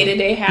your travel.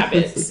 day-to-day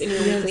habits and your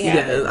weekly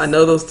habits. Yeah, I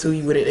know those two.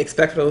 You wouldn't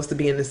expect those to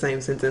be in the same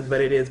sentence, but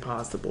it is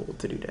possible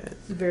to do that.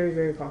 Very,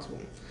 very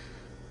possible.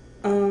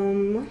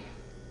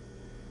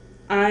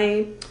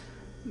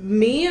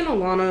 Me and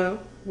Alana,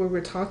 we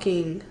were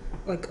talking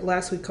like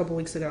last week, couple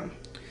weeks ago,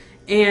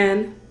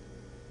 and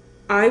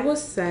I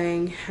was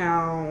saying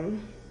how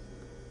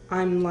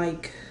I'm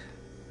like,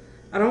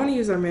 I don't want to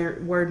use our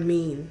word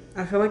mean.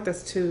 I feel like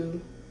that's too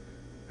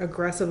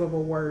aggressive of a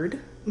word,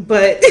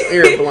 but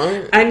You're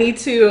blunt. I need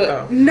to.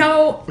 Oh.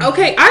 No,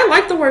 okay. I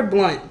like the word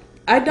blunt.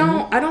 I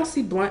don't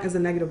see blunt as a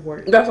negative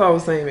word. That's what I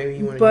was saying. Maybe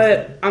you want to.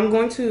 But I'm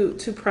going to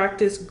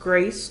practice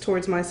grace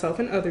towards myself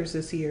and others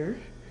this year,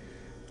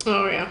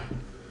 Oh, yeah.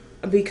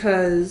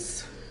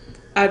 because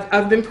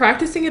I've been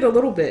practicing it a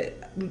little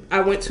bit.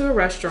 I went to a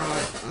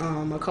restaurant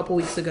a couple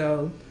weeks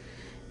ago,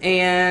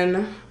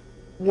 and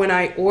when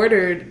I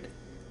ordered,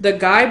 the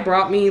guy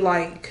brought me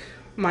like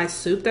my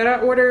soup that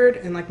I ordered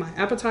and like my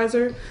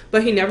appetizer,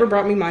 but he never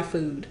brought me my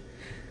food.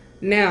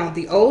 Now,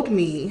 the old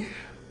me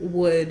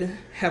would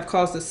have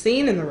caused a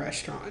scene in the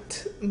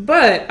restaurant,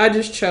 but I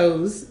just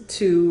chose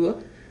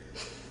to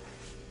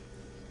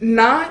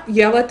not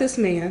yell at this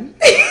man.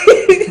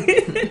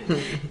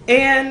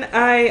 And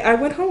I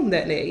went home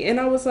that day, and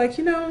I was like,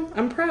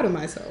 I'm proud of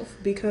myself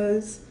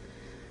because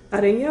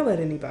I didn't yell at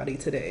anybody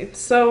today.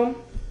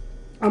 So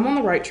I'm on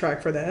the right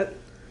track for that.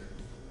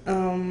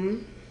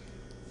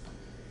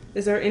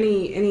 Is there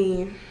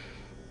any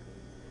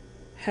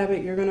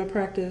habit you're gonna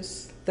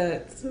practice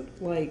that's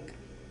like?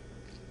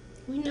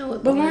 We know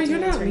what. But Lauren, you're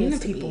not mean to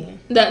people.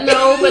 But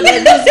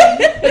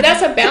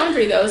that's a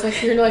boundary though. It's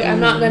like you're like, I'm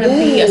not gonna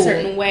be a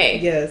certain way.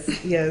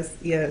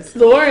 Yes.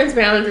 Lauren's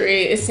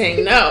boundary is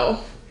saying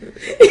no.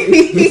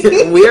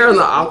 We're on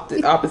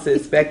the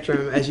opposite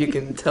spectrum, as you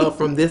can tell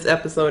from this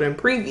episode and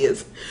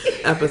previous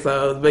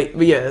episodes. But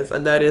yes,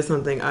 that is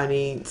something I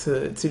need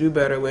to do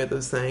better with,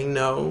 of saying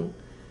no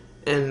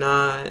and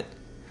not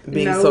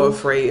being so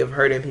afraid of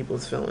hurting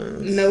people's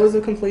feelings. No is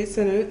a complete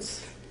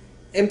sentence,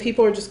 and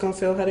people are just gonna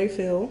feel how they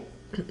feel.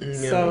 Yeah.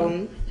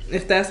 So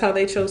if that's how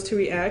they chose to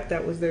react,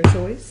 that was their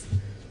choice.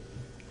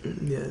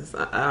 Yes,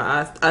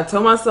 I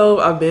told myself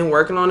I've been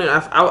working on it.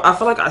 I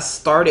feel like I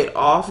started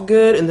off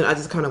good, and then I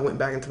just kind of went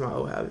back into my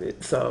old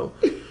habit. So,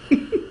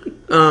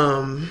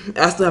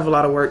 I still have a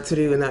lot of work to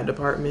do in that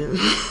department,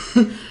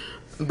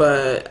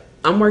 but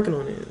I'm working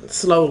on it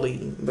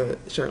slowly but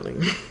surely.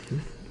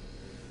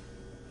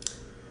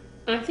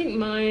 I think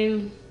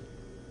mine.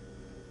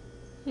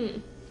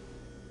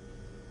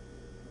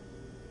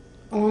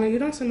 Oh, you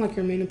don't seem like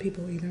you're mean to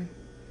people either.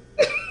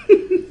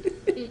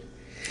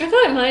 I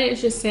feel like mine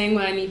is just saying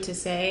what I need to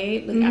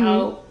say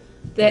without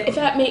that. If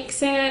that makes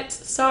sense,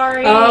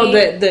 sorry. Oh,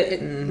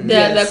 the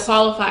yes.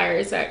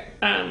 qualifiers that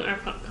are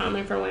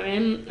common for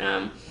women.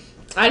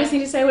 I just need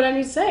to say what I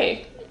need to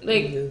say.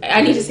 Like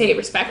I need to say it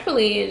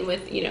respectfully and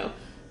with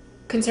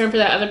concern for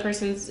that other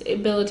person's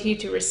ability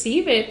to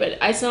receive it. But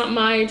it's not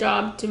my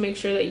job to make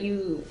sure that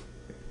you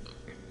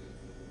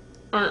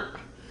aren't.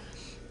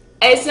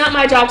 It's not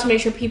my job to make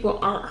sure people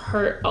aren't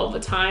hurt all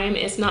the time.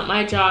 It's not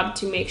my job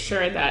to make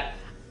sure that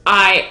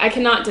I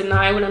cannot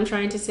deny what I'm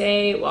trying to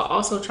say while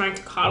also trying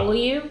to coddle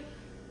you.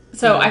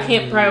 So I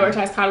can't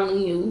prioritize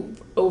coddling you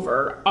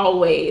over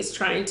always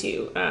trying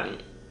to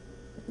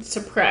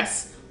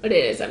suppress what it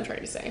is I'm trying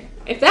to say.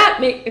 If that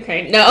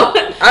no.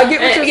 I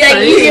get what you're Yeah,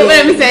 saying. you get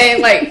what I'm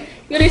saying. Like,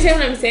 you understand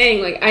what I'm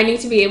saying? Like, I need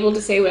to be able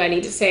to say what I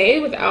need to say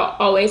without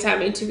always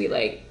having to be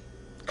like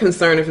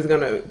concerned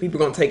if people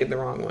gonna take it the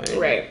wrong way.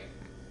 Right.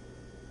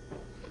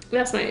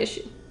 That's my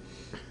issue.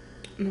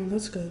 No,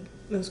 that's good.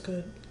 That's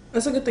good.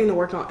 That's a good thing to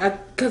work on.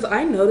 Because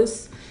I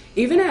notice,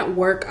 even at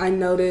work, I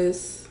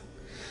notice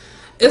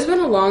it's been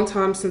a long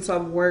time since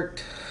I've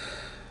worked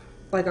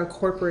like a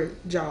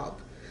corporate job.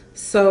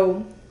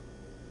 So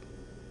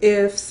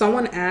if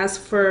someone asks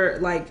for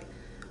like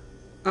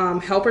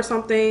help or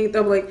something,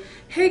 they'll be like,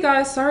 "Hey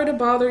guys, sorry to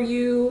bother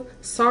you.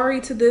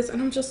 Sorry to this,"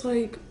 and I'm just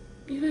like,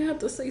 "You didn't have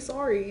to say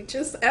sorry.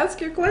 Just ask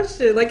your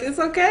question. Like it's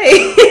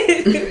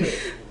okay."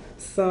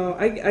 So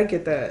I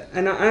get that,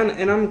 and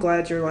I'm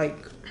glad you're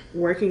like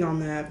working on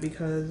that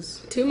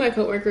because 2 of my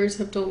coworkers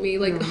have told me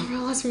like over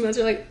the last few months,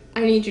 they're like,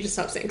 I need you to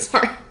stop saying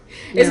sorry,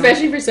 Yeah.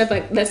 especially for stuff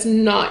like that's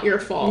not your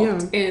fault Yeah.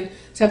 and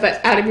stuff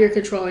that's out of your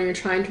control and you're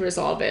trying to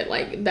resolve it.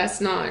 Like that's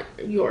not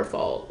your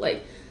fault.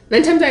 Like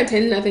 9 times out of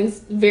 10, nothing's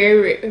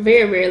very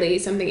rarely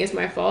something is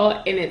my fault,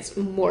 and it's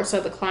more so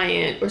the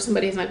client or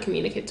somebody has not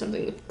communicated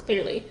something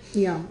clearly,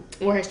 yeah.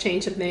 or has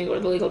changed something, or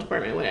the legal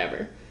department,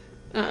 whatever.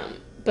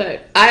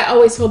 But I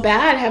always feel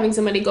bad having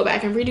somebody go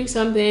back and redo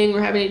something or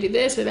having to do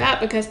this or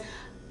that because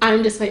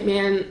I'm just like,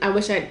 man, I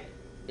wish I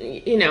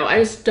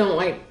just don't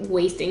like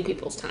wasting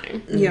people's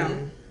time. Yeah.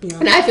 Yeah.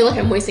 And I feel like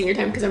I'm wasting your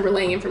time because I'm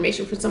relaying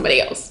information from somebody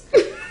else.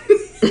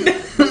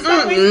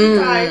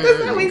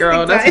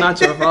 Girl, that's not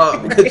your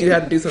fault because you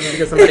had to do something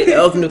because somebody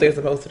else knew they were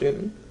supposed to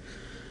do.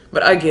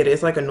 But I get it.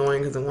 It's like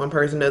annoying because when one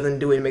person doesn't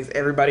do it, it makes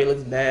everybody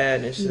look bad.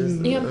 And it's just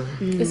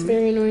It's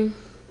very annoying.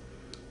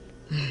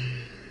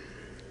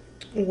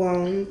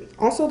 Well,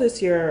 also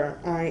this year,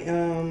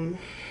 I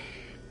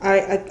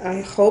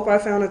hope I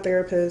found a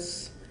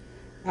therapist.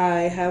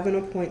 I have an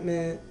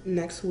appointment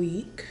next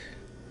week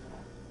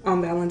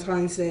on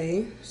Valentine's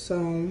Day,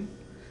 so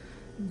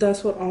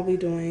that's what I'll be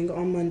doing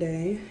on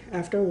Monday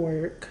after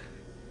work,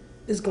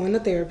 is going to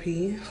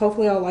therapy.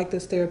 Hopefully I'll like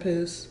this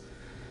therapist.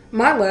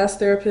 My last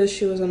therapist,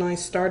 she was a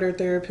nice starter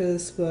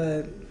therapist,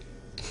 but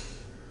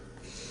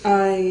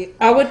I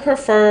would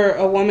prefer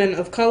a woman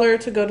of color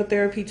to go to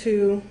therapy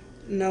too.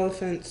 No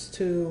offense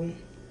to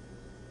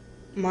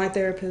my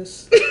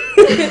therapist.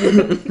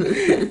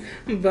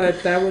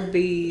 But that would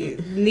be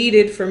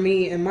needed for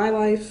me in my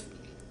life.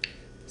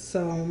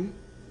 So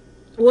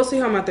we'll see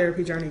how my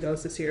therapy journey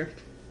goes this year.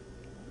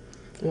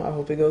 Well, I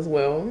hope it goes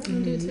well. I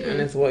do too.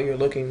 And it's what you're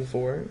looking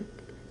for. I hope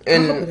it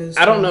And is,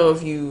 I don't too. know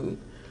if you,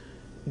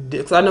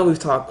 because I know we've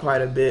talked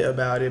quite a bit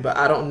about it, but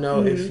I don't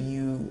know if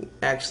you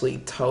actually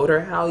told her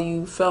how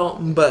you felt.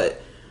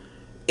 But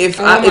if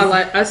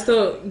I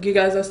still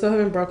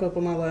haven't broke up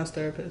with my last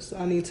therapist.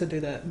 I need to do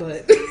that,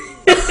 but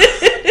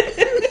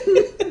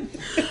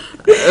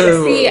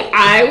See,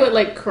 I would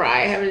like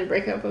cry having to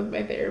break up with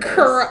my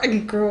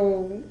therapist.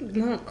 girl,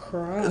 not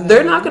cry.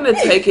 they're not going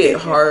to take it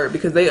hard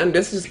because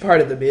this is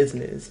part of the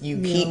business.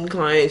 You keep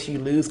clients, you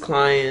lose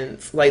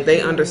clients. Like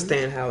they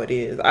understand how it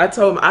is. I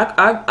told them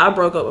I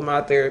broke up with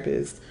my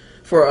therapist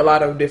for a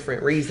lot of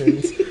different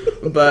reasons,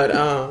 but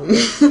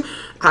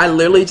I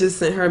literally just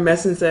sent her a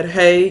message and said,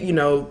 "Hey,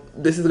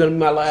 this is going to be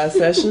my last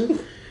session."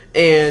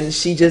 And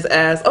she just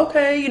asked,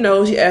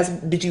 she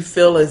asked, did you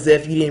feel as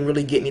if you didn't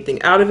really get anything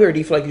out of it? Or do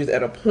you feel like you're just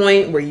at a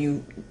point where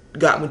you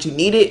got what you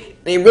needed?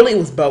 And it really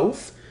was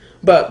both.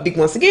 But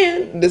once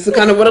again, this is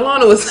kind of what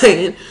Alana was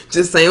saying.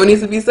 Just saying what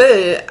needs to be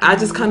said. I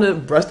just kind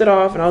of brushed it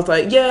off. And I was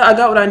like, yeah, I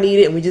got what I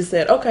needed. And we just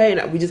said, okay.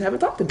 And we just haven't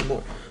talked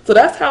anymore. So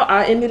that's how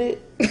I ended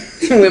it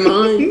with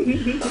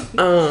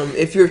mine.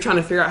 If you're trying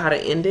to figure out how to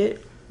end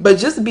it. But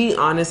just be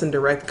honest and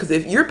direct, because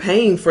if you're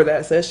paying for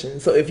that session,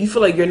 so if you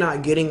feel like you're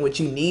not getting what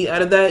you need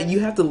out of that, you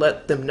have to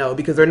let them know,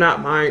 because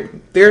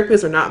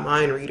therapists are not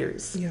mind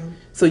readers. Yeah.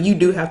 So you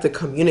do have to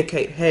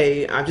communicate,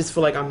 hey, I just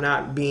feel like I'm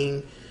not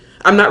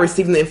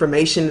receiving the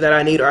information that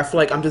I need, or I feel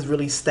like I'm just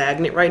really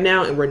stagnant right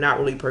now and we're not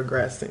really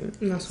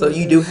progressing. So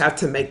you do have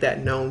to make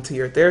that known to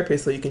your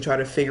therapist so you can try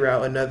to figure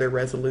out another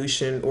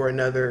resolution or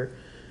another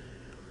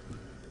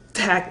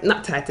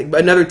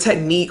another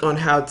technique on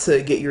how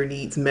to get your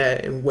needs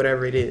met and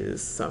whatever it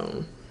is.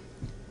 So,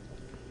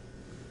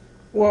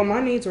 well,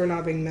 my needs were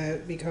not being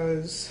met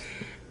because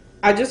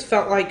I just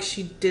felt like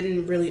she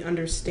didn't really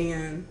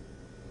understand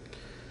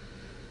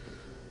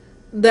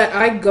that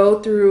I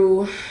go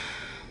through.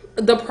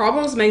 The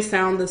problems may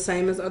sound the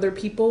same as other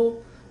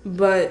people,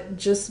 but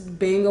just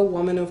being a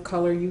woman of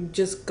color, you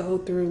just go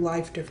through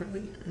life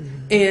differently.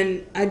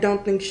 And I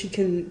don't think she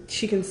can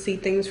see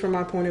things from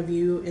my point of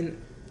view and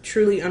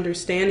truly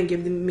understand and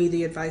give me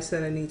the advice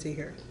that I need to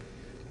hear.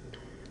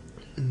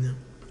 No.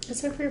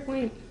 That's a fair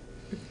point.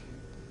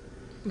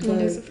 But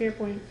That is a fair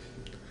point.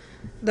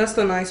 that's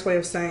the nice way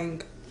of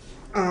saying,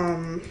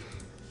 no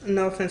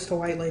offense to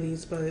white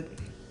ladies, but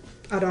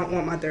I don't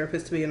want my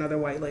therapist to be another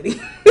white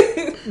lady.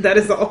 That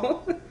is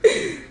all.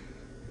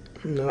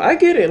 No, I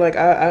get it. Like,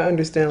 I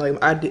understand.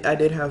 Like, I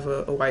did have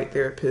a white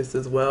therapist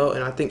as well,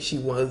 and I think she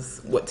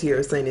was, what Tiara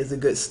is saying, is a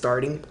good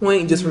starting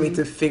point, just for me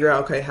to figure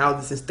out, okay, how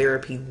does this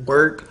therapy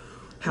work?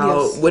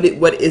 What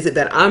is it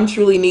that I'm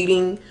truly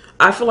needing?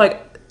 I feel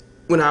like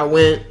when I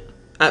went,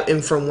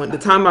 the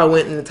time I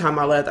went and the time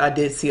I left, I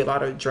did see a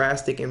lot of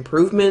drastic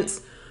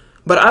improvements.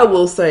 But I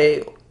will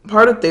say,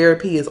 part of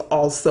therapy is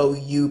also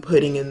you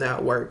putting in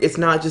that work. It's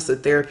not just a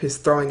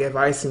therapist throwing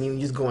advice and you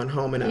just going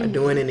home and not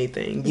doing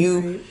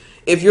anything.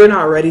 If you're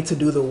not ready to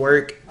do the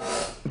work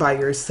by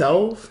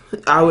yourself,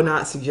 I would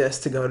not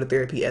suggest to go to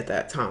therapy at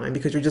that time,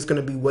 because you're just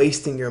going to be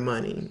wasting your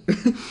money.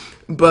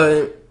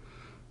 But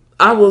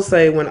I will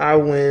say, when I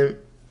went,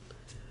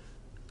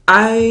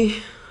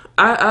 I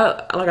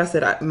like I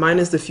said,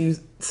 minus the few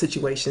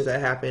situations that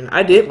happened,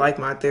 I did like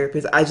my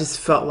therapist. I just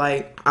felt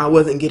like I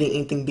wasn't getting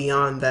anything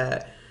beyond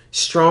that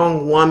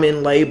strong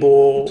woman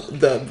label,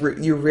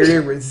 you're really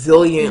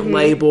resilient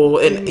label.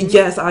 And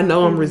yes, I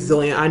know I'm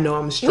resilient. I know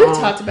I'm strong. We've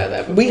talked about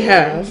that before. We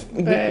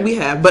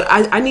have. But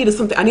I needed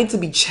something. I need to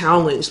be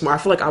challenged more. I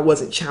feel like I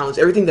wasn't challenged.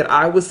 Everything that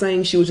I was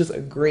saying, she was just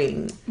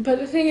agreeing. But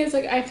the thing is,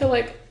 like, I feel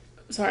like,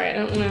 sorry, I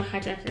don't want to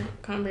hijack your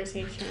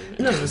conversation.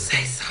 No,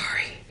 say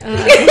sorry.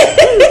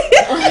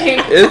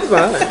 It's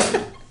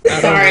fine.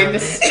 Sorry,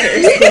 this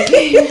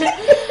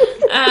is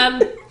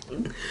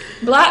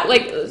Black,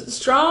 like,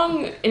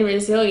 strong and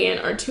resilient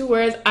are two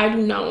words I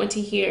do not want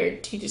to hear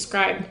to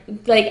describe.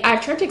 Like,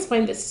 I've tried to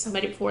explain this to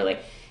somebody before.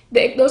 Like,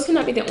 those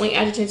cannot be the only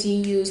adjectives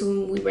you use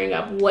when we bring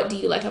up what do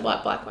you like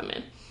about Black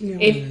women. Yeah.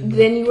 If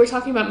then you were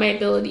talking about my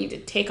ability to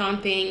take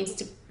on things,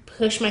 to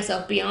push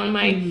myself beyond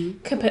my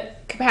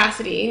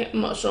capacity,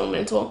 emotional,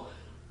 mental.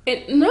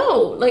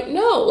 No.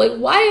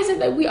 Why is it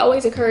that we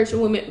always encourage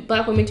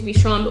Black women to be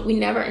strong, but we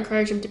never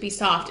encourage them to be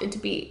soft and to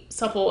be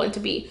supple and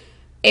to be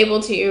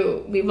able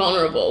to be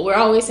vulnerable? We're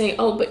always saying,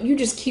 oh, but you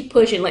just keep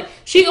pushing. Like,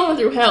 she going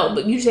through hell,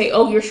 but you say,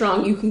 oh, you're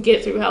strong, you can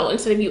get through hell,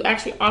 instead of you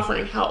actually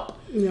offering help.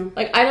 Yeah.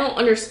 Like, I don't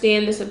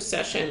understand this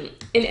obsession.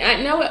 And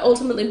I know it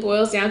ultimately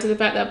boils down to the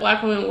fact that Black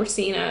people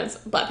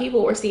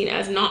were seen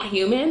as not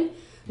human.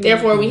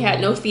 Therefore, we had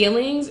no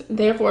feelings.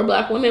 Therefore,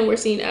 Black women were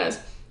seen as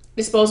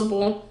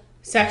disposable,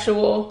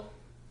 sexual,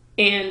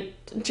 and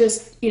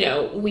just,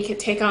 we could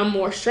take on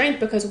more strength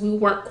because we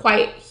weren't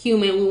quite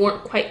human. We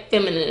weren't quite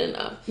feminine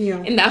enough. Yeah.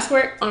 And that's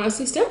where it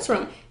honestly stems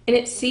from. And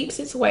it seeps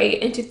its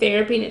way into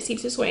therapy, and it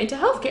seeps its way into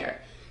healthcare.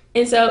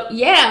 And so,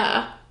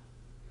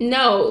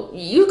 no,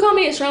 you call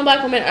me a strong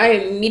Black woman, I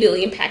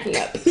immediately am packing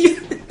up.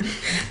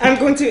 I'm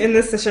going to end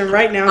this session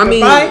right now. I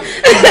mean, I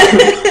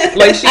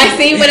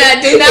see when I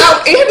do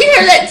not. Have you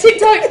heard that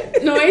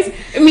TikTok noise?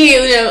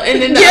 Immediately,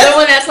 and then the other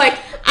one that's like,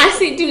 I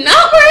see, do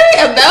not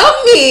worry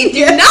about me.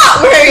 Do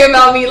not worry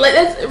about me. Like,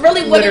 that's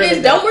really what it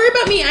is. Don't worry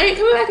about me. I ain't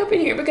coming back up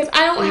in here because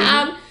I don't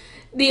have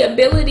the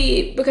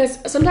ability, because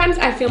sometimes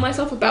I feel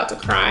myself about to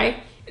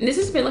cry. And this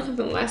has been like for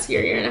the last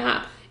year and a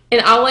half.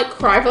 And I'll like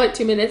cry for like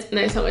 2 minutes and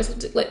I tell myself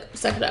to like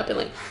suck it up and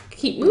like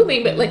keep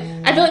moving. But like,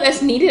 I feel like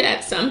that's needed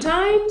at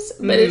sometimes,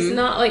 but it's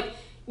not like,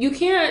 you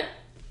can't,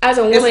 as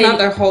a woman. It's not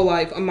their whole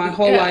life. My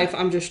whole life,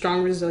 I'm just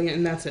strong, resilient,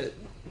 and that's it.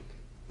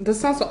 That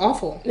sounds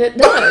awful. It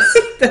does.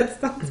 That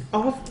sounds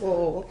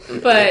awful.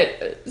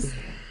 But,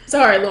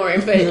 sorry, Lauren,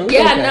 but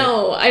I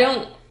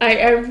don't,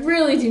 I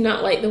really do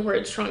not like the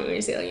word strong and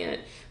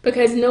resilient,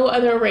 because no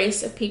other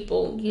race of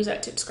people use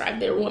that to describe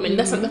their woman.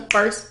 That's not the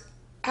first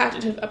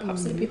adjective that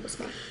pops into people's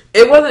mind.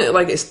 It wasn't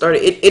like it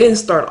started, it didn't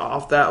start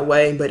off that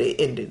way, but it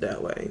ended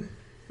that way.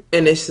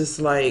 And it's just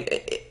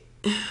like,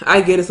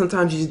 I get it.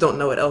 Sometimes you just don't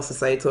know what else to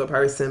say to a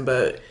person,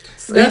 but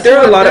there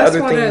are a lot of other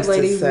things to say. That's why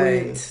that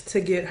lady went to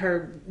get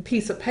her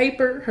piece of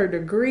paper, her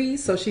degree,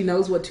 so she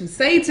knows what to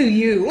say to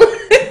you.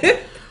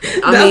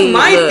 That's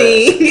my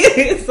thing.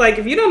 It's like,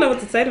 if you don't know what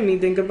to say to me,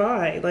 then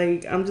goodbye.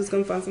 Like, I'm just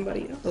gonna find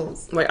somebody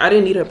else. Like, I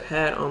didn't need a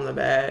pat on the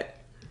back.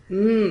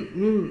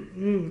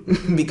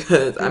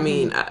 Because I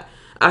mean,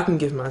 I can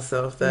give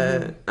myself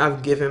that.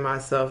 I've given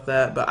myself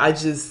that, but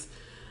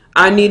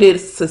I needed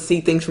to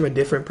see things from a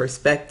different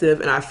perspective,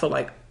 and I felt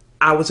like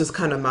I was just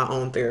kind of my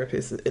own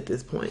therapist at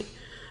this point.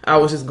 I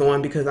was just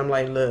going because I'm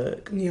like,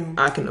 look,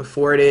 I can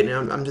afford it,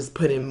 and I'm just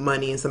putting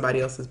money in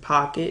somebody else's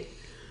pocket.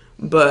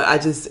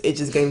 But it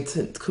just came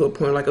to a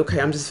point like, okay,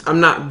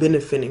 I'm not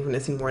benefiting from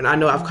this anymore, and I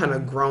know I've kind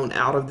of grown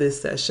out of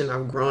this session.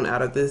 I've grown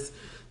out of this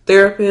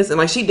therapist, and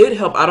like, she did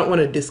help. I don't want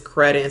to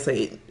discredit and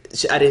say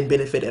I didn't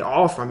benefit at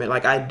all from it.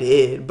 Like, I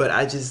did, but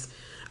I just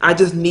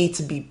need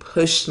to be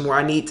pushed more.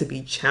 I need to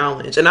be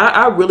challenged. And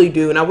I really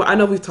do. And I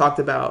know we've talked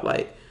about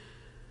like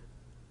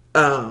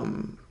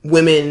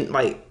women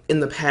like in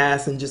the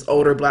past and just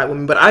older Black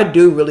women, but I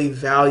do really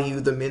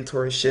value the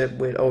mentorship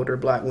with older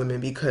Black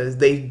women because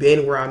they've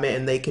been where I'm at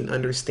and they can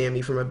understand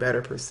me from a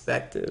better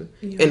perspective.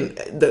 Yeah.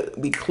 And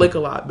we click a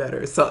lot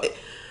better. So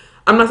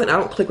I'm not saying I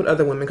don't click with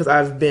other women, because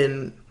I've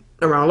been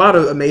around a lot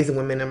of amazing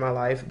women in my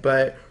life,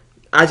 but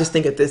I just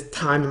think at this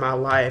time in my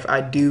life,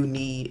 I do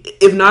need,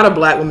 if not a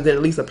Black woman, then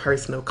at least a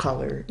person of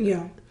color.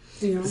 Yeah.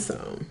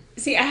 So,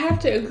 see, I have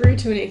to agree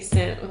to an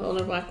extent with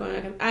older Black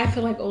women. I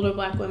feel like older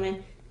Black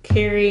women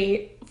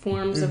carry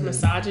forms of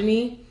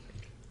misogyny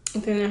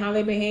depending on how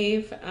they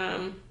behave.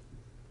 And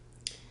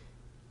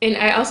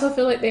I also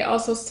feel like they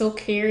also still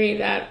carry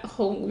that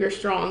whole "you're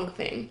strong"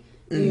 thing.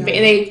 Yeah.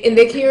 And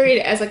they carry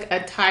it as like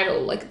a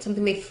title, like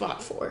something they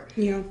fought for.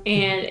 Yeah.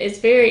 And it's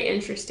very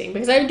interesting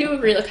because I do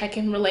agree, like I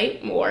can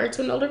relate more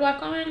to an older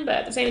Black woman, but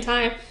at the same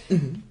time,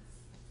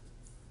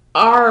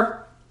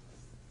 our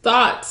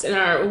thoughts and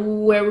our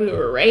where we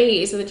were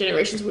raised and the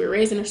generations we were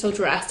raised in are so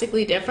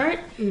drastically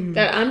different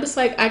that I'm just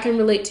like, I can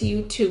relate to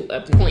you to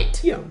a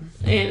point. Yeah.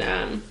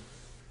 And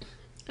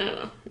I don't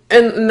know.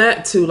 And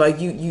that too, like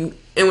you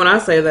and when I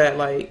say that,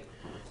 like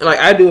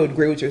I do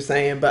agree with what you're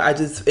saying, but I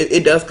just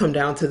it does come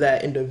down to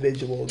that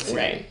individual too.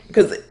 Right.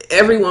 Because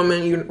every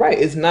woman, you're right,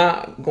 is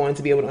not going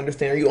to be able to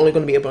understand, or you're only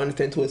going to be able to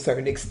understand to a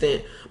certain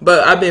extent.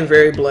 But I've been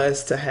very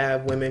blessed to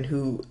have women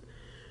who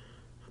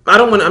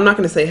I'm not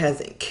going to say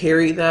hasn't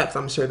carried that, because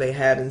I'm sure they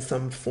have in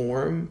some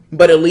form,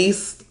 but at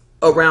least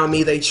around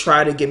me, they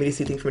try to get me to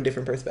see things from a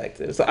different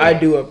perspective. So I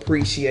do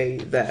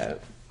appreciate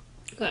that.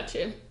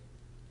 Gotcha.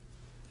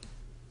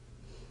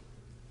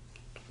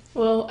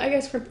 Well, I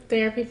guess for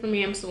therapy, for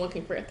me, I'm still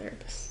looking for a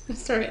therapist. I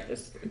started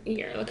this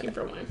year looking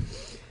for one.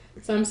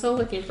 So I'm still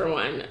looking for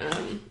one.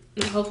 And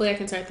hopefully I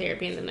can start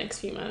therapy in the next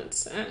few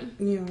months.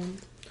 Yeah.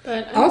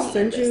 But I'll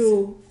send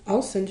you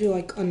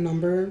like a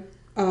number.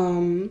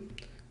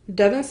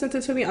 Devin sent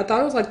it to me. I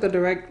thought it was like the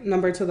direct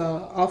number to the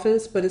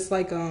office, but it's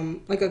like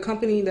a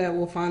company that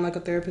will find like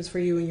a therapist for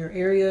you in your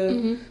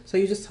area. So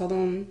you just tell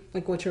them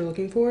like what you're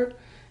looking for,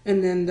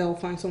 and then they'll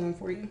find someone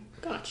for you.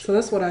 Gotcha. So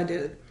that's what I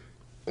did.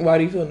 Why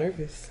do you feel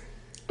nervous?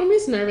 I'm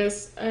just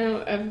nervous.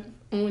 I've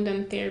only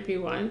done therapy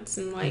once,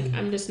 and like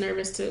I'm just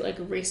nervous to like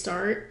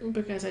restart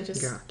because I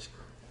just Gotcha.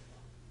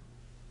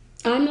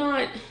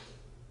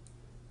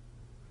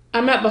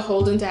 I'm not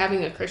beholden to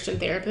having a Christian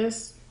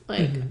therapist.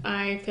 Like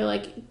I feel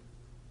like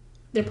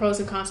the pros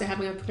and cons to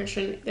having a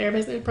Christian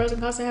therapist and the pros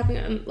and cons to having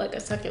a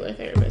secular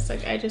therapist.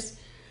 Like I just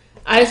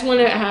want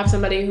to have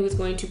somebody who's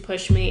going to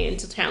push me and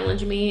to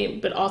challenge me,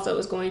 but also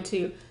is going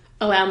to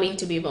allow me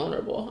to be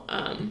vulnerable.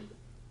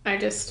 I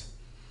don't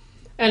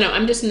know.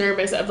 I'm just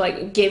nervous of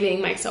like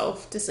giving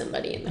myself to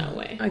somebody in that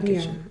way. I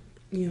get you.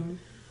 Yeah.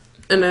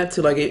 And that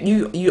too, like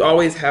you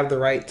always have the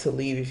right to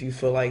leave if you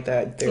feel like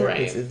that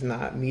therapist Right. is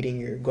not meeting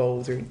your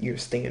goals or your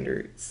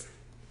standards.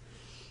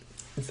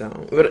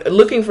 So, but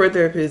looking for a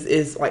therapist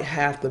is like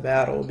half the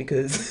battle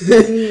because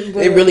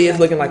it really is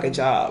looking like a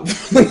job.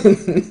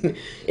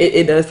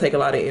 It does take a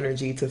lot of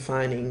energy to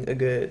finding a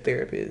good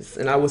therapist,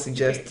 and I would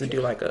suggest to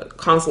do like a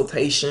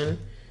consultation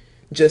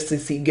just to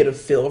get a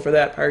feel for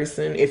that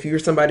person. If you're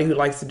somebody who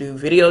likes to do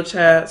video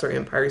chats or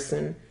in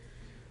person,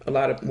 a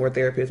lot of more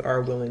therapists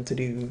are willing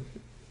to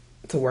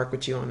work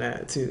with you on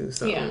that too.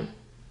 So Yeah,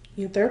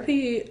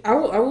 therapy. I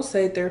will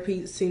say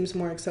therapy seems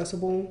more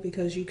accessible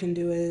because you can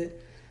do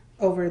it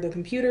over the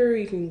computer.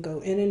 You can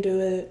go in and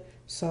do it.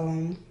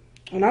 So,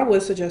 and I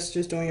would suggest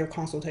just doing your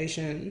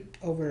consultation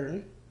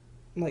over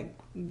like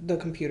the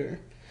computer.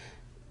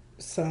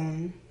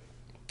 So,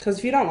 because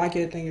if you don't like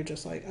it, then you're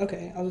just like,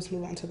 okay, I'll just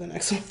move on to the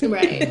next one.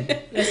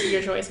 Right. That's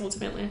your choice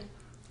ultimately.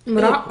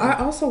 But I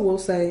also will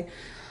say,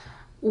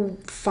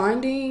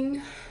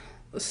 finding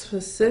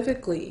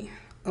specifically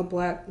a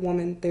Black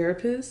woman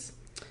therapist,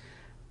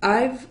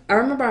 I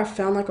remember I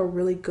found like a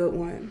really good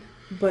one,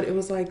 but it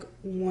was like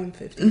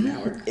 $150 an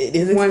hour. it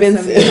is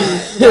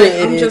expensive. Like,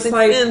 I'm just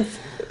expensive.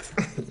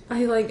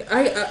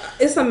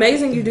 It's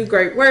amazing you do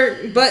great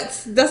work,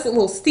 but that's a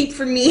little steep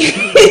for me.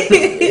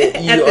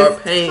 You are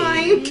paying.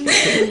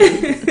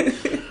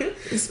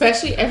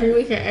 Especially every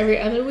week or every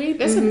other week.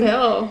 That's a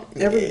bill.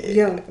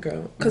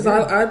 Girl. Because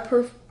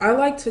I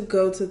like to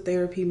go to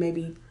therapy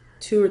maybe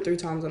 2 or 3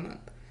 times a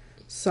month.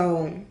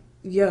 So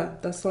yeah,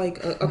 that's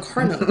like a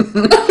car note.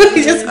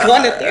 Just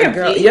going to therapy.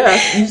 Girl, yeah,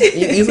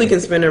 you easily can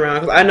spend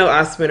around. Cause I know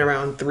I spend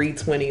around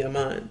 $320 a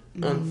month.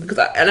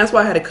 And that's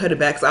why I had to cut it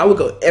back. Cause I would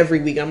go every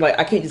week. I'm like,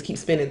 I can't just keep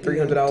spending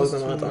 $300 a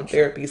month on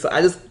therapy. So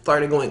I just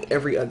started going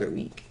every other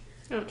week.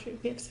 Oh, true.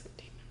 We have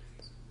 17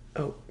 minutes.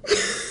 Oh.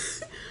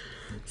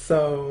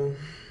 So,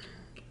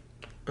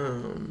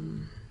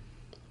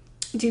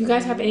 do you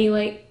guys have any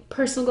like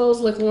personal goals?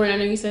 Like Lauren, I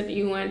know you said that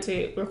you wanted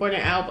to record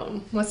an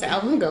album. What's the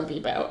album gonna be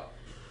about?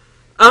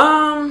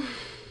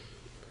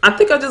 I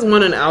think I just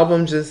want an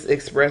album just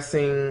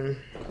expressing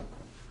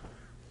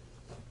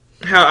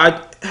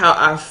how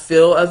I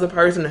feel as a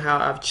person and how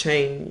I've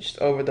changed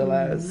over the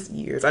last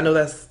years. I know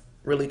that's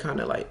really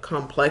kind of like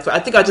complex, but I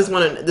think I just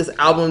want this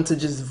album to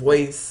just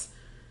voice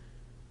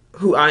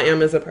who I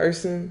am as a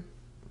person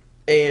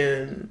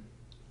and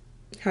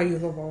How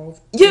you've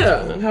evolved.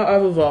 Yeah, how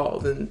I've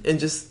evolved and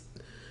just,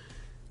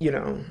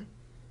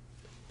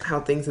 how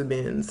things have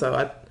been.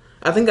 So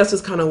I think that's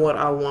just kind of what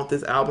I want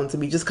this album to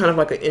be, just kind of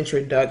like an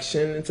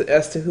introduction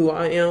as to who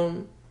I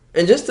am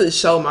and just to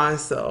show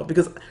myself,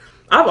 because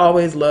I've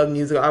always loved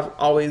music.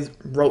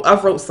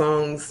 I've wrote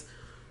songs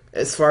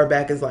as far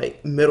back as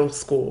like middle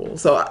school.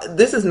 So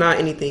this is not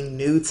anything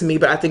new to me,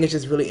 but I think it's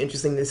just really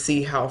interesting to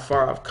see how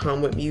far I've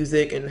come with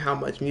music and how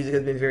much music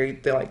has been very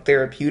like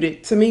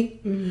therapeutic to me.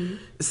 Mm-hmm.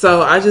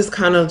 So I just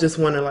kind of just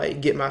want to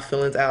like get my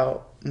feelings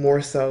out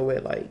more so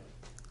with like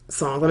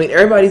songs. I mean,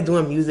 everybody's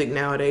doing music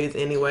nowadays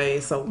anyway,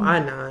 so why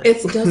not?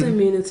 It doesn't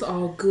mean it's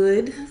all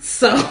good.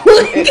 So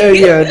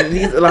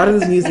a lot of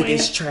this music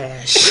is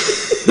trash.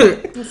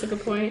 That's a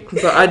good point.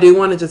 So I do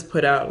want to just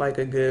put out like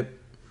a good,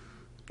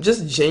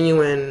 just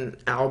genuine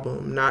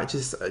album, not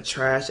just a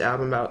trash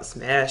album about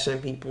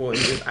smashing people and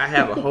just I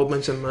have a whole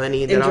bunch of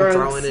money that I'm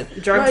throwing in.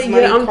 Drugs, like,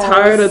 money, I'm cars.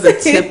 tired of the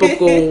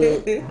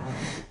typical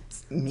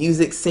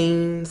music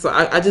scene. So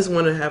I just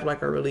want to have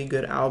like a really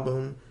good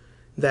album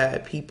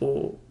that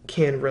people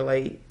can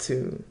relate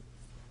to.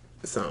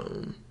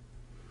 So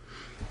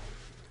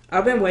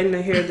I've been waiting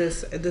to hear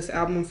this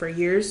album for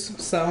years,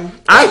 so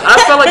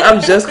I feel like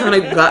I've just kind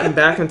of gotten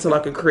back into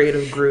like a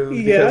creative groove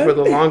because Yeah. for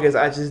the longest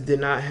I just did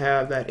not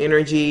have that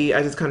energy.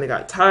 I just kind of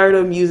got tired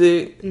of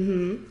music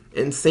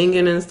and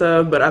singing and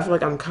stuff. But I feel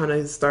like I'm kind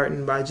of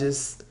starting by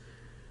just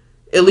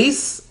at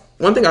least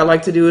one thing I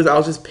like to do is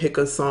I'll just pick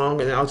a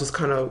song and I'll just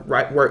kind of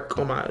work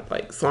on my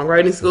like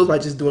songwriting skills by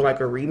just doing like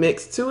a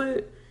remix to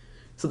it.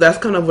 So that's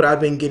kind of what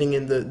I've been getting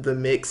in the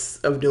mix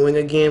of doing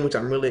again, which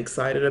I'm really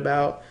excited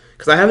about.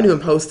 Because I haven't even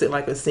posted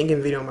like a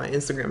singing video on my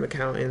Instagram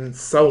account in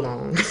so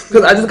long. Because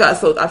I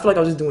feel like I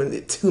was just doing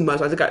it too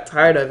much. I just got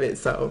tired of it.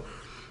 So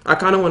I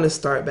kind of want to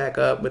start back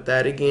up with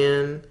that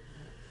again.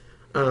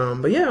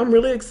 But yeah, I'm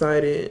really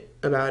excited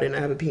about it. And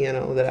I have a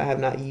piano that I have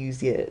not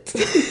used yet.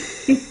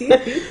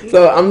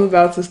 So I'm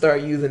about to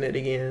start using it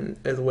again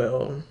as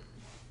well.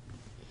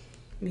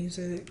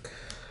 music.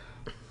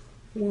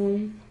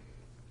 Well,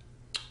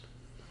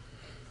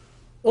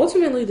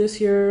 ultimately this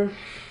year,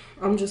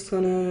 I'm just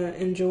gonna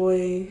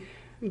enjoy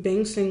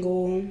being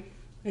single,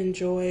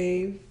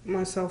 enjoy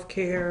my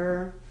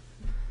self-care,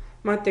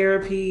 my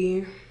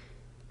therapy.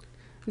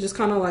 Just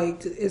kind of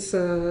like, it's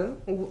a,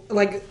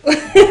 like,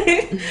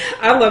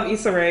 I love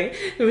Issa Rae.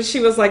 She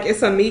was like,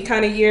 it's a me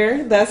kind of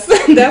year. That's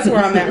where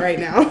I'm at right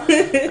now.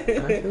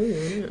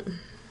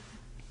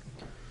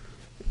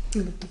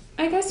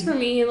 I guess for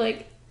me,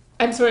 like,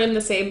 I'm sort of in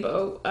the same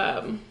boat.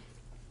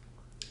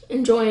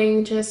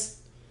 Enjoying just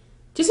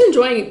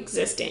enjoying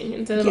existing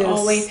instead of Yes.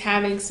 always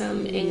having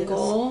some end Yes.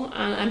 goal.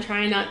 I'm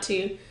trying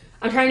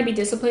to be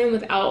disciplined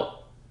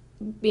without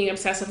being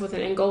obsessive with an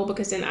end goal,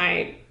 because then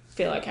I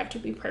feel like I have to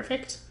be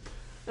perfect.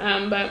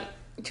 But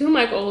two of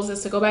my goals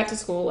is to go back to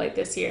school like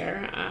this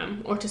year,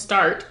 or to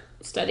start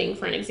studying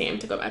for an exam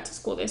to go back to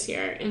school this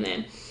year. And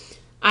then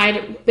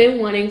I'd been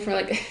wanting for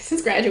like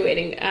since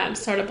graduating,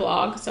 start a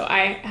blog. So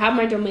I have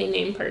my domain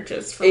name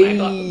purchased for my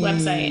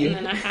website, and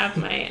then I have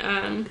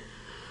my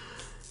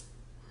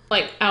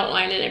like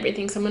outline and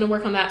everything. So I'm gonna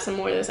work on that some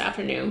more this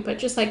afternoon. But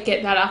just like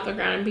get that off the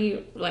ground and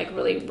be like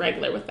really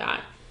regular with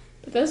that.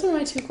 But those are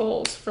my two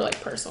goals for like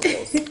personal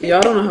goals.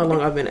 Y'all don't know how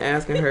long I've been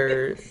asking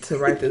her to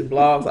write this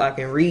blog so I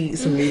can read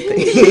some new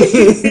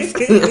things.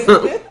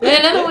 And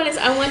another one is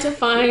I want to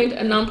find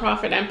a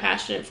nonprofit I'm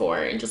passionate for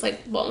and just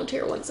like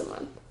volunteer once a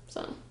month.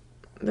 So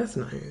That's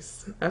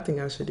nice. I think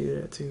I should do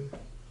that too,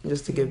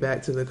 just to give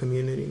back to the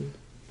community.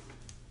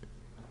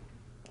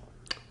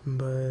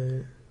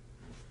 But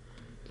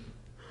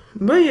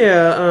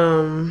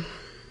yeah,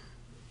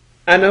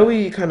 I know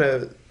we kind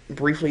of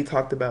briefly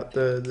talked about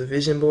the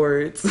vision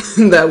boards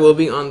that will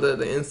be on the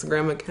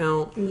Instagram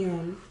account.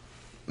 Yeah.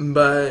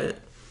 But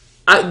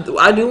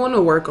I do want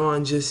to work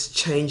on just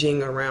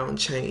changing around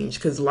change,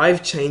 because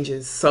life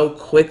changes so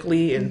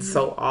quickly and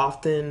so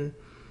often.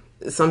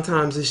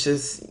 Sometimes it's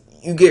just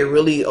you get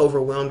really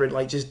overwhelmed or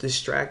like just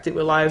distracted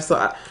with life.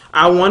 So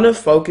I want to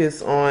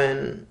focus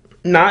on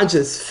not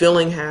just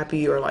feeling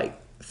happy or like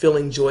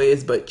feeling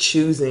joyous, but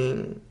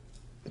choosing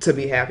to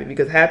be happy,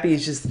 because happy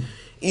is just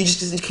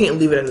you can't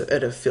leave it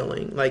at a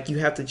feeling. Like you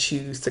have to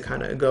choose to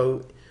kind of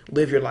go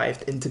live your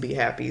life and to be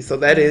happy. So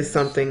that is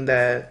something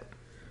that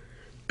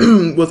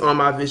was on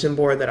my vision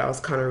board that I was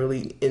kind of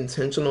really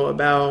intentional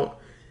about,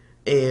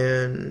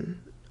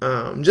 and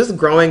just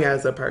growing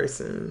as a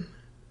person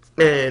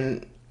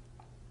and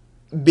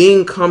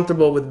being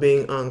comfortable with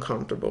being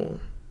uncomfortable,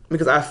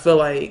 because I feel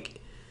like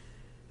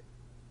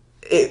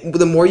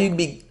the more you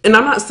be, and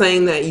I'm not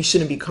saying that you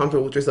shouldn't be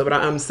comfortable with yourself, but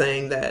I'm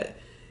saying that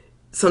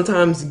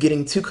sometimes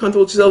getting too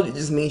comfortable with yourself, it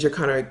just means you're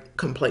kind of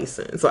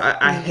complacent. So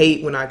I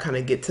hate when I kind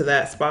of get to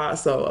that spot.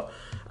 So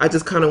I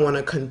just kind of want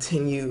to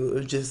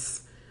continue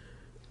just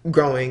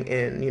growing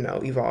and,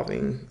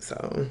 evolving.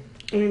 So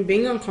I mean,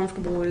 being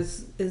uncomfortable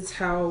is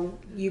how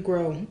you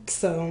grow.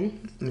 So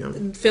yeah.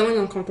 feeling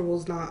uncomfortable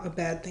is not a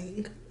bad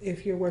thing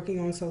if you're working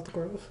on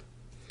self-growth.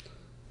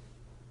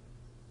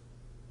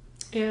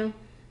 yeah,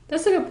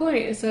 that's a good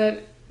point. Is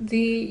that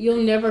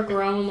you'll never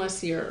grow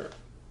unless you're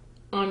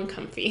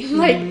uncomfy.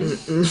 Like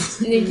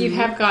you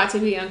have got to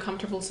be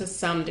uncomfortable to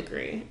some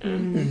degree,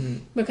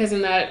 because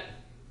in that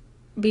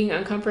being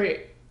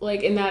uncomfortable,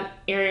 like in that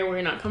area where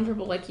you're not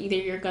comfortable, like either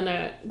you're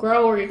gonna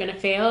grow or you're gonna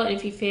fail, and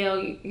if you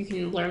fail, you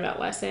can learn that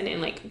lesson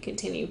and like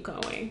continue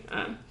going.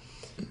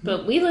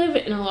 But we live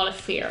in a lot of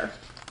fear,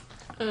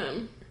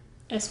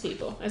 as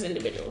people, as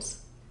individuals.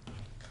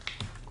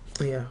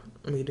 Yeah,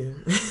 we do.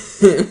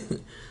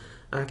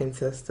 I can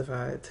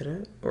testify to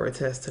that or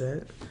attest to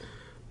that.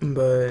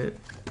 But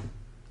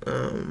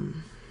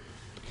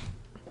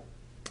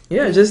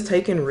yeah, just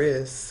taking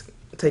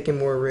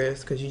more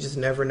risks, because you just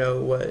never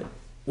know what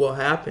will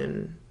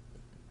happen.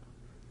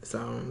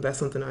 So that's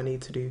something I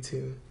need to do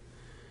too,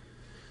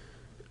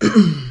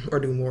 or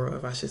do more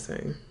of, I should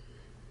say.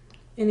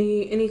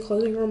 Any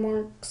closing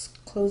remarks,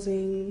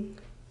 closing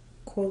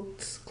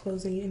quotes,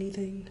 closing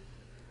anything?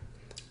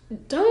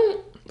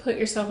 Don't put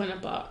yourself in a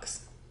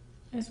box.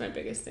 That's my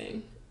biggest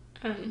thing.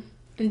 And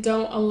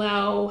don't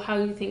allow how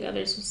you think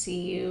others will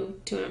see you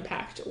to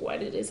impact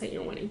what it is that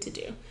you're wanting to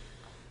do.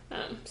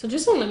 So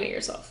just don't limit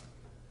yourself.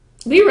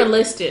 Be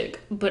realistic,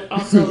 but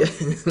also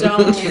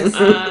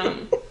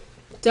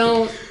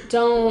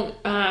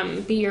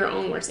don't be your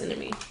own worst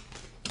enemy.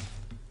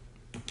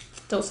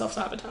 Don't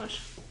self-sabotage.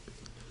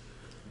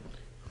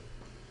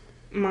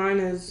 Mine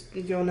is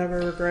you'll never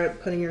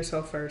regret putting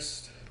yourself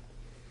first.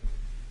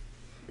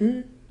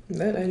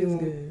 That is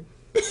good.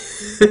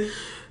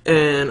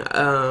 And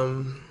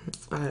I'm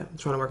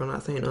trying to work on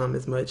not saying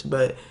as much,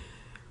 but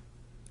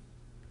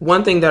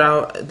one thing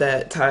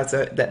that ties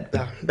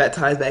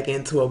back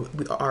into what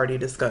we already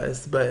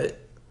discussed, but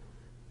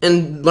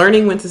and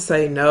learning when to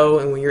say no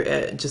and when you're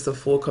at just a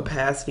full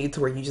capacity to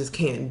where you just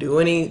can't do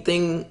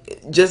anything.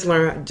 Just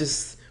learn.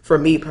 Just for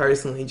me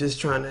personally, just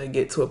trying to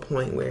get to a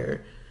point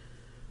where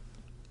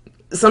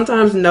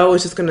sometimes no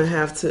is just gonna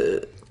have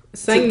to.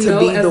 Saying to no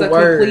be as the a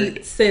word.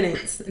 complete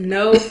sentence.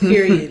 No,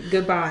 period.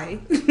 Goodbye.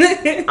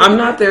 I'm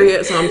not there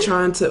yet, so I'm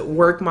trying to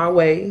work my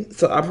way.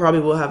 So I probably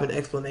will have an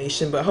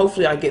explanation, but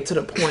hopefully I get to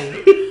the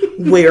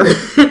point where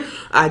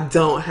I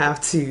don't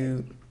have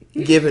to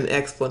give an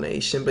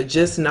explanation, but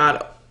just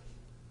not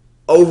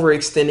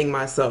overextending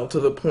myself to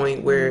the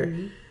point where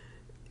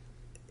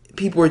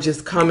people are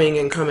just coming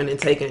and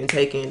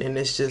taking, and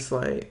it's just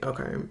like,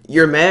 okay,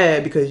 you're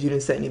mad because you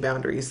didn't set any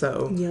boundaries.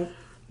 So Yep.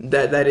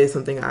 that is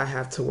something I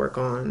have to work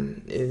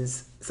on,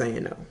 is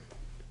saying no.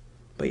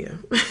 But yeah.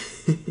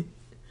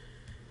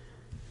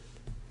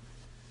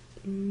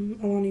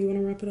 Alana, you want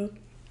to wrap it up?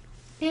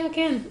 Yeah, I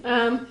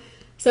can.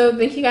 So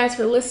thank you guys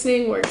for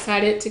listening. We're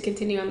excited to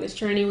continue on this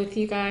journey with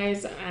you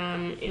guys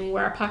and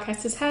where our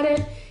podcast is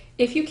headed.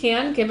 If you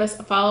can, give us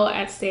a follow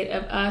at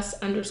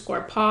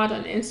stateofus_pod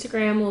on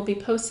Instagram. We'll be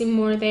posting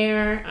more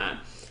there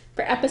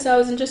for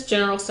episodes and just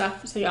general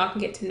stuff so y'all can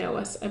get to know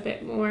us a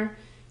bit more.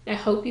 I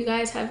hope you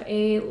guys have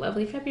a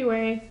lovely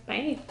February.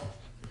 Bye.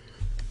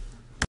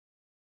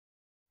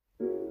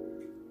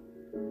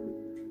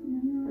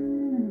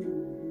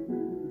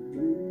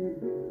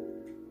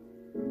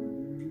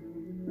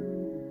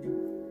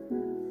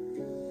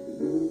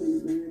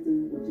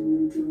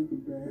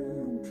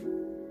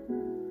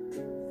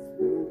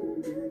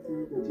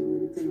 What you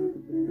wanna talk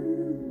about?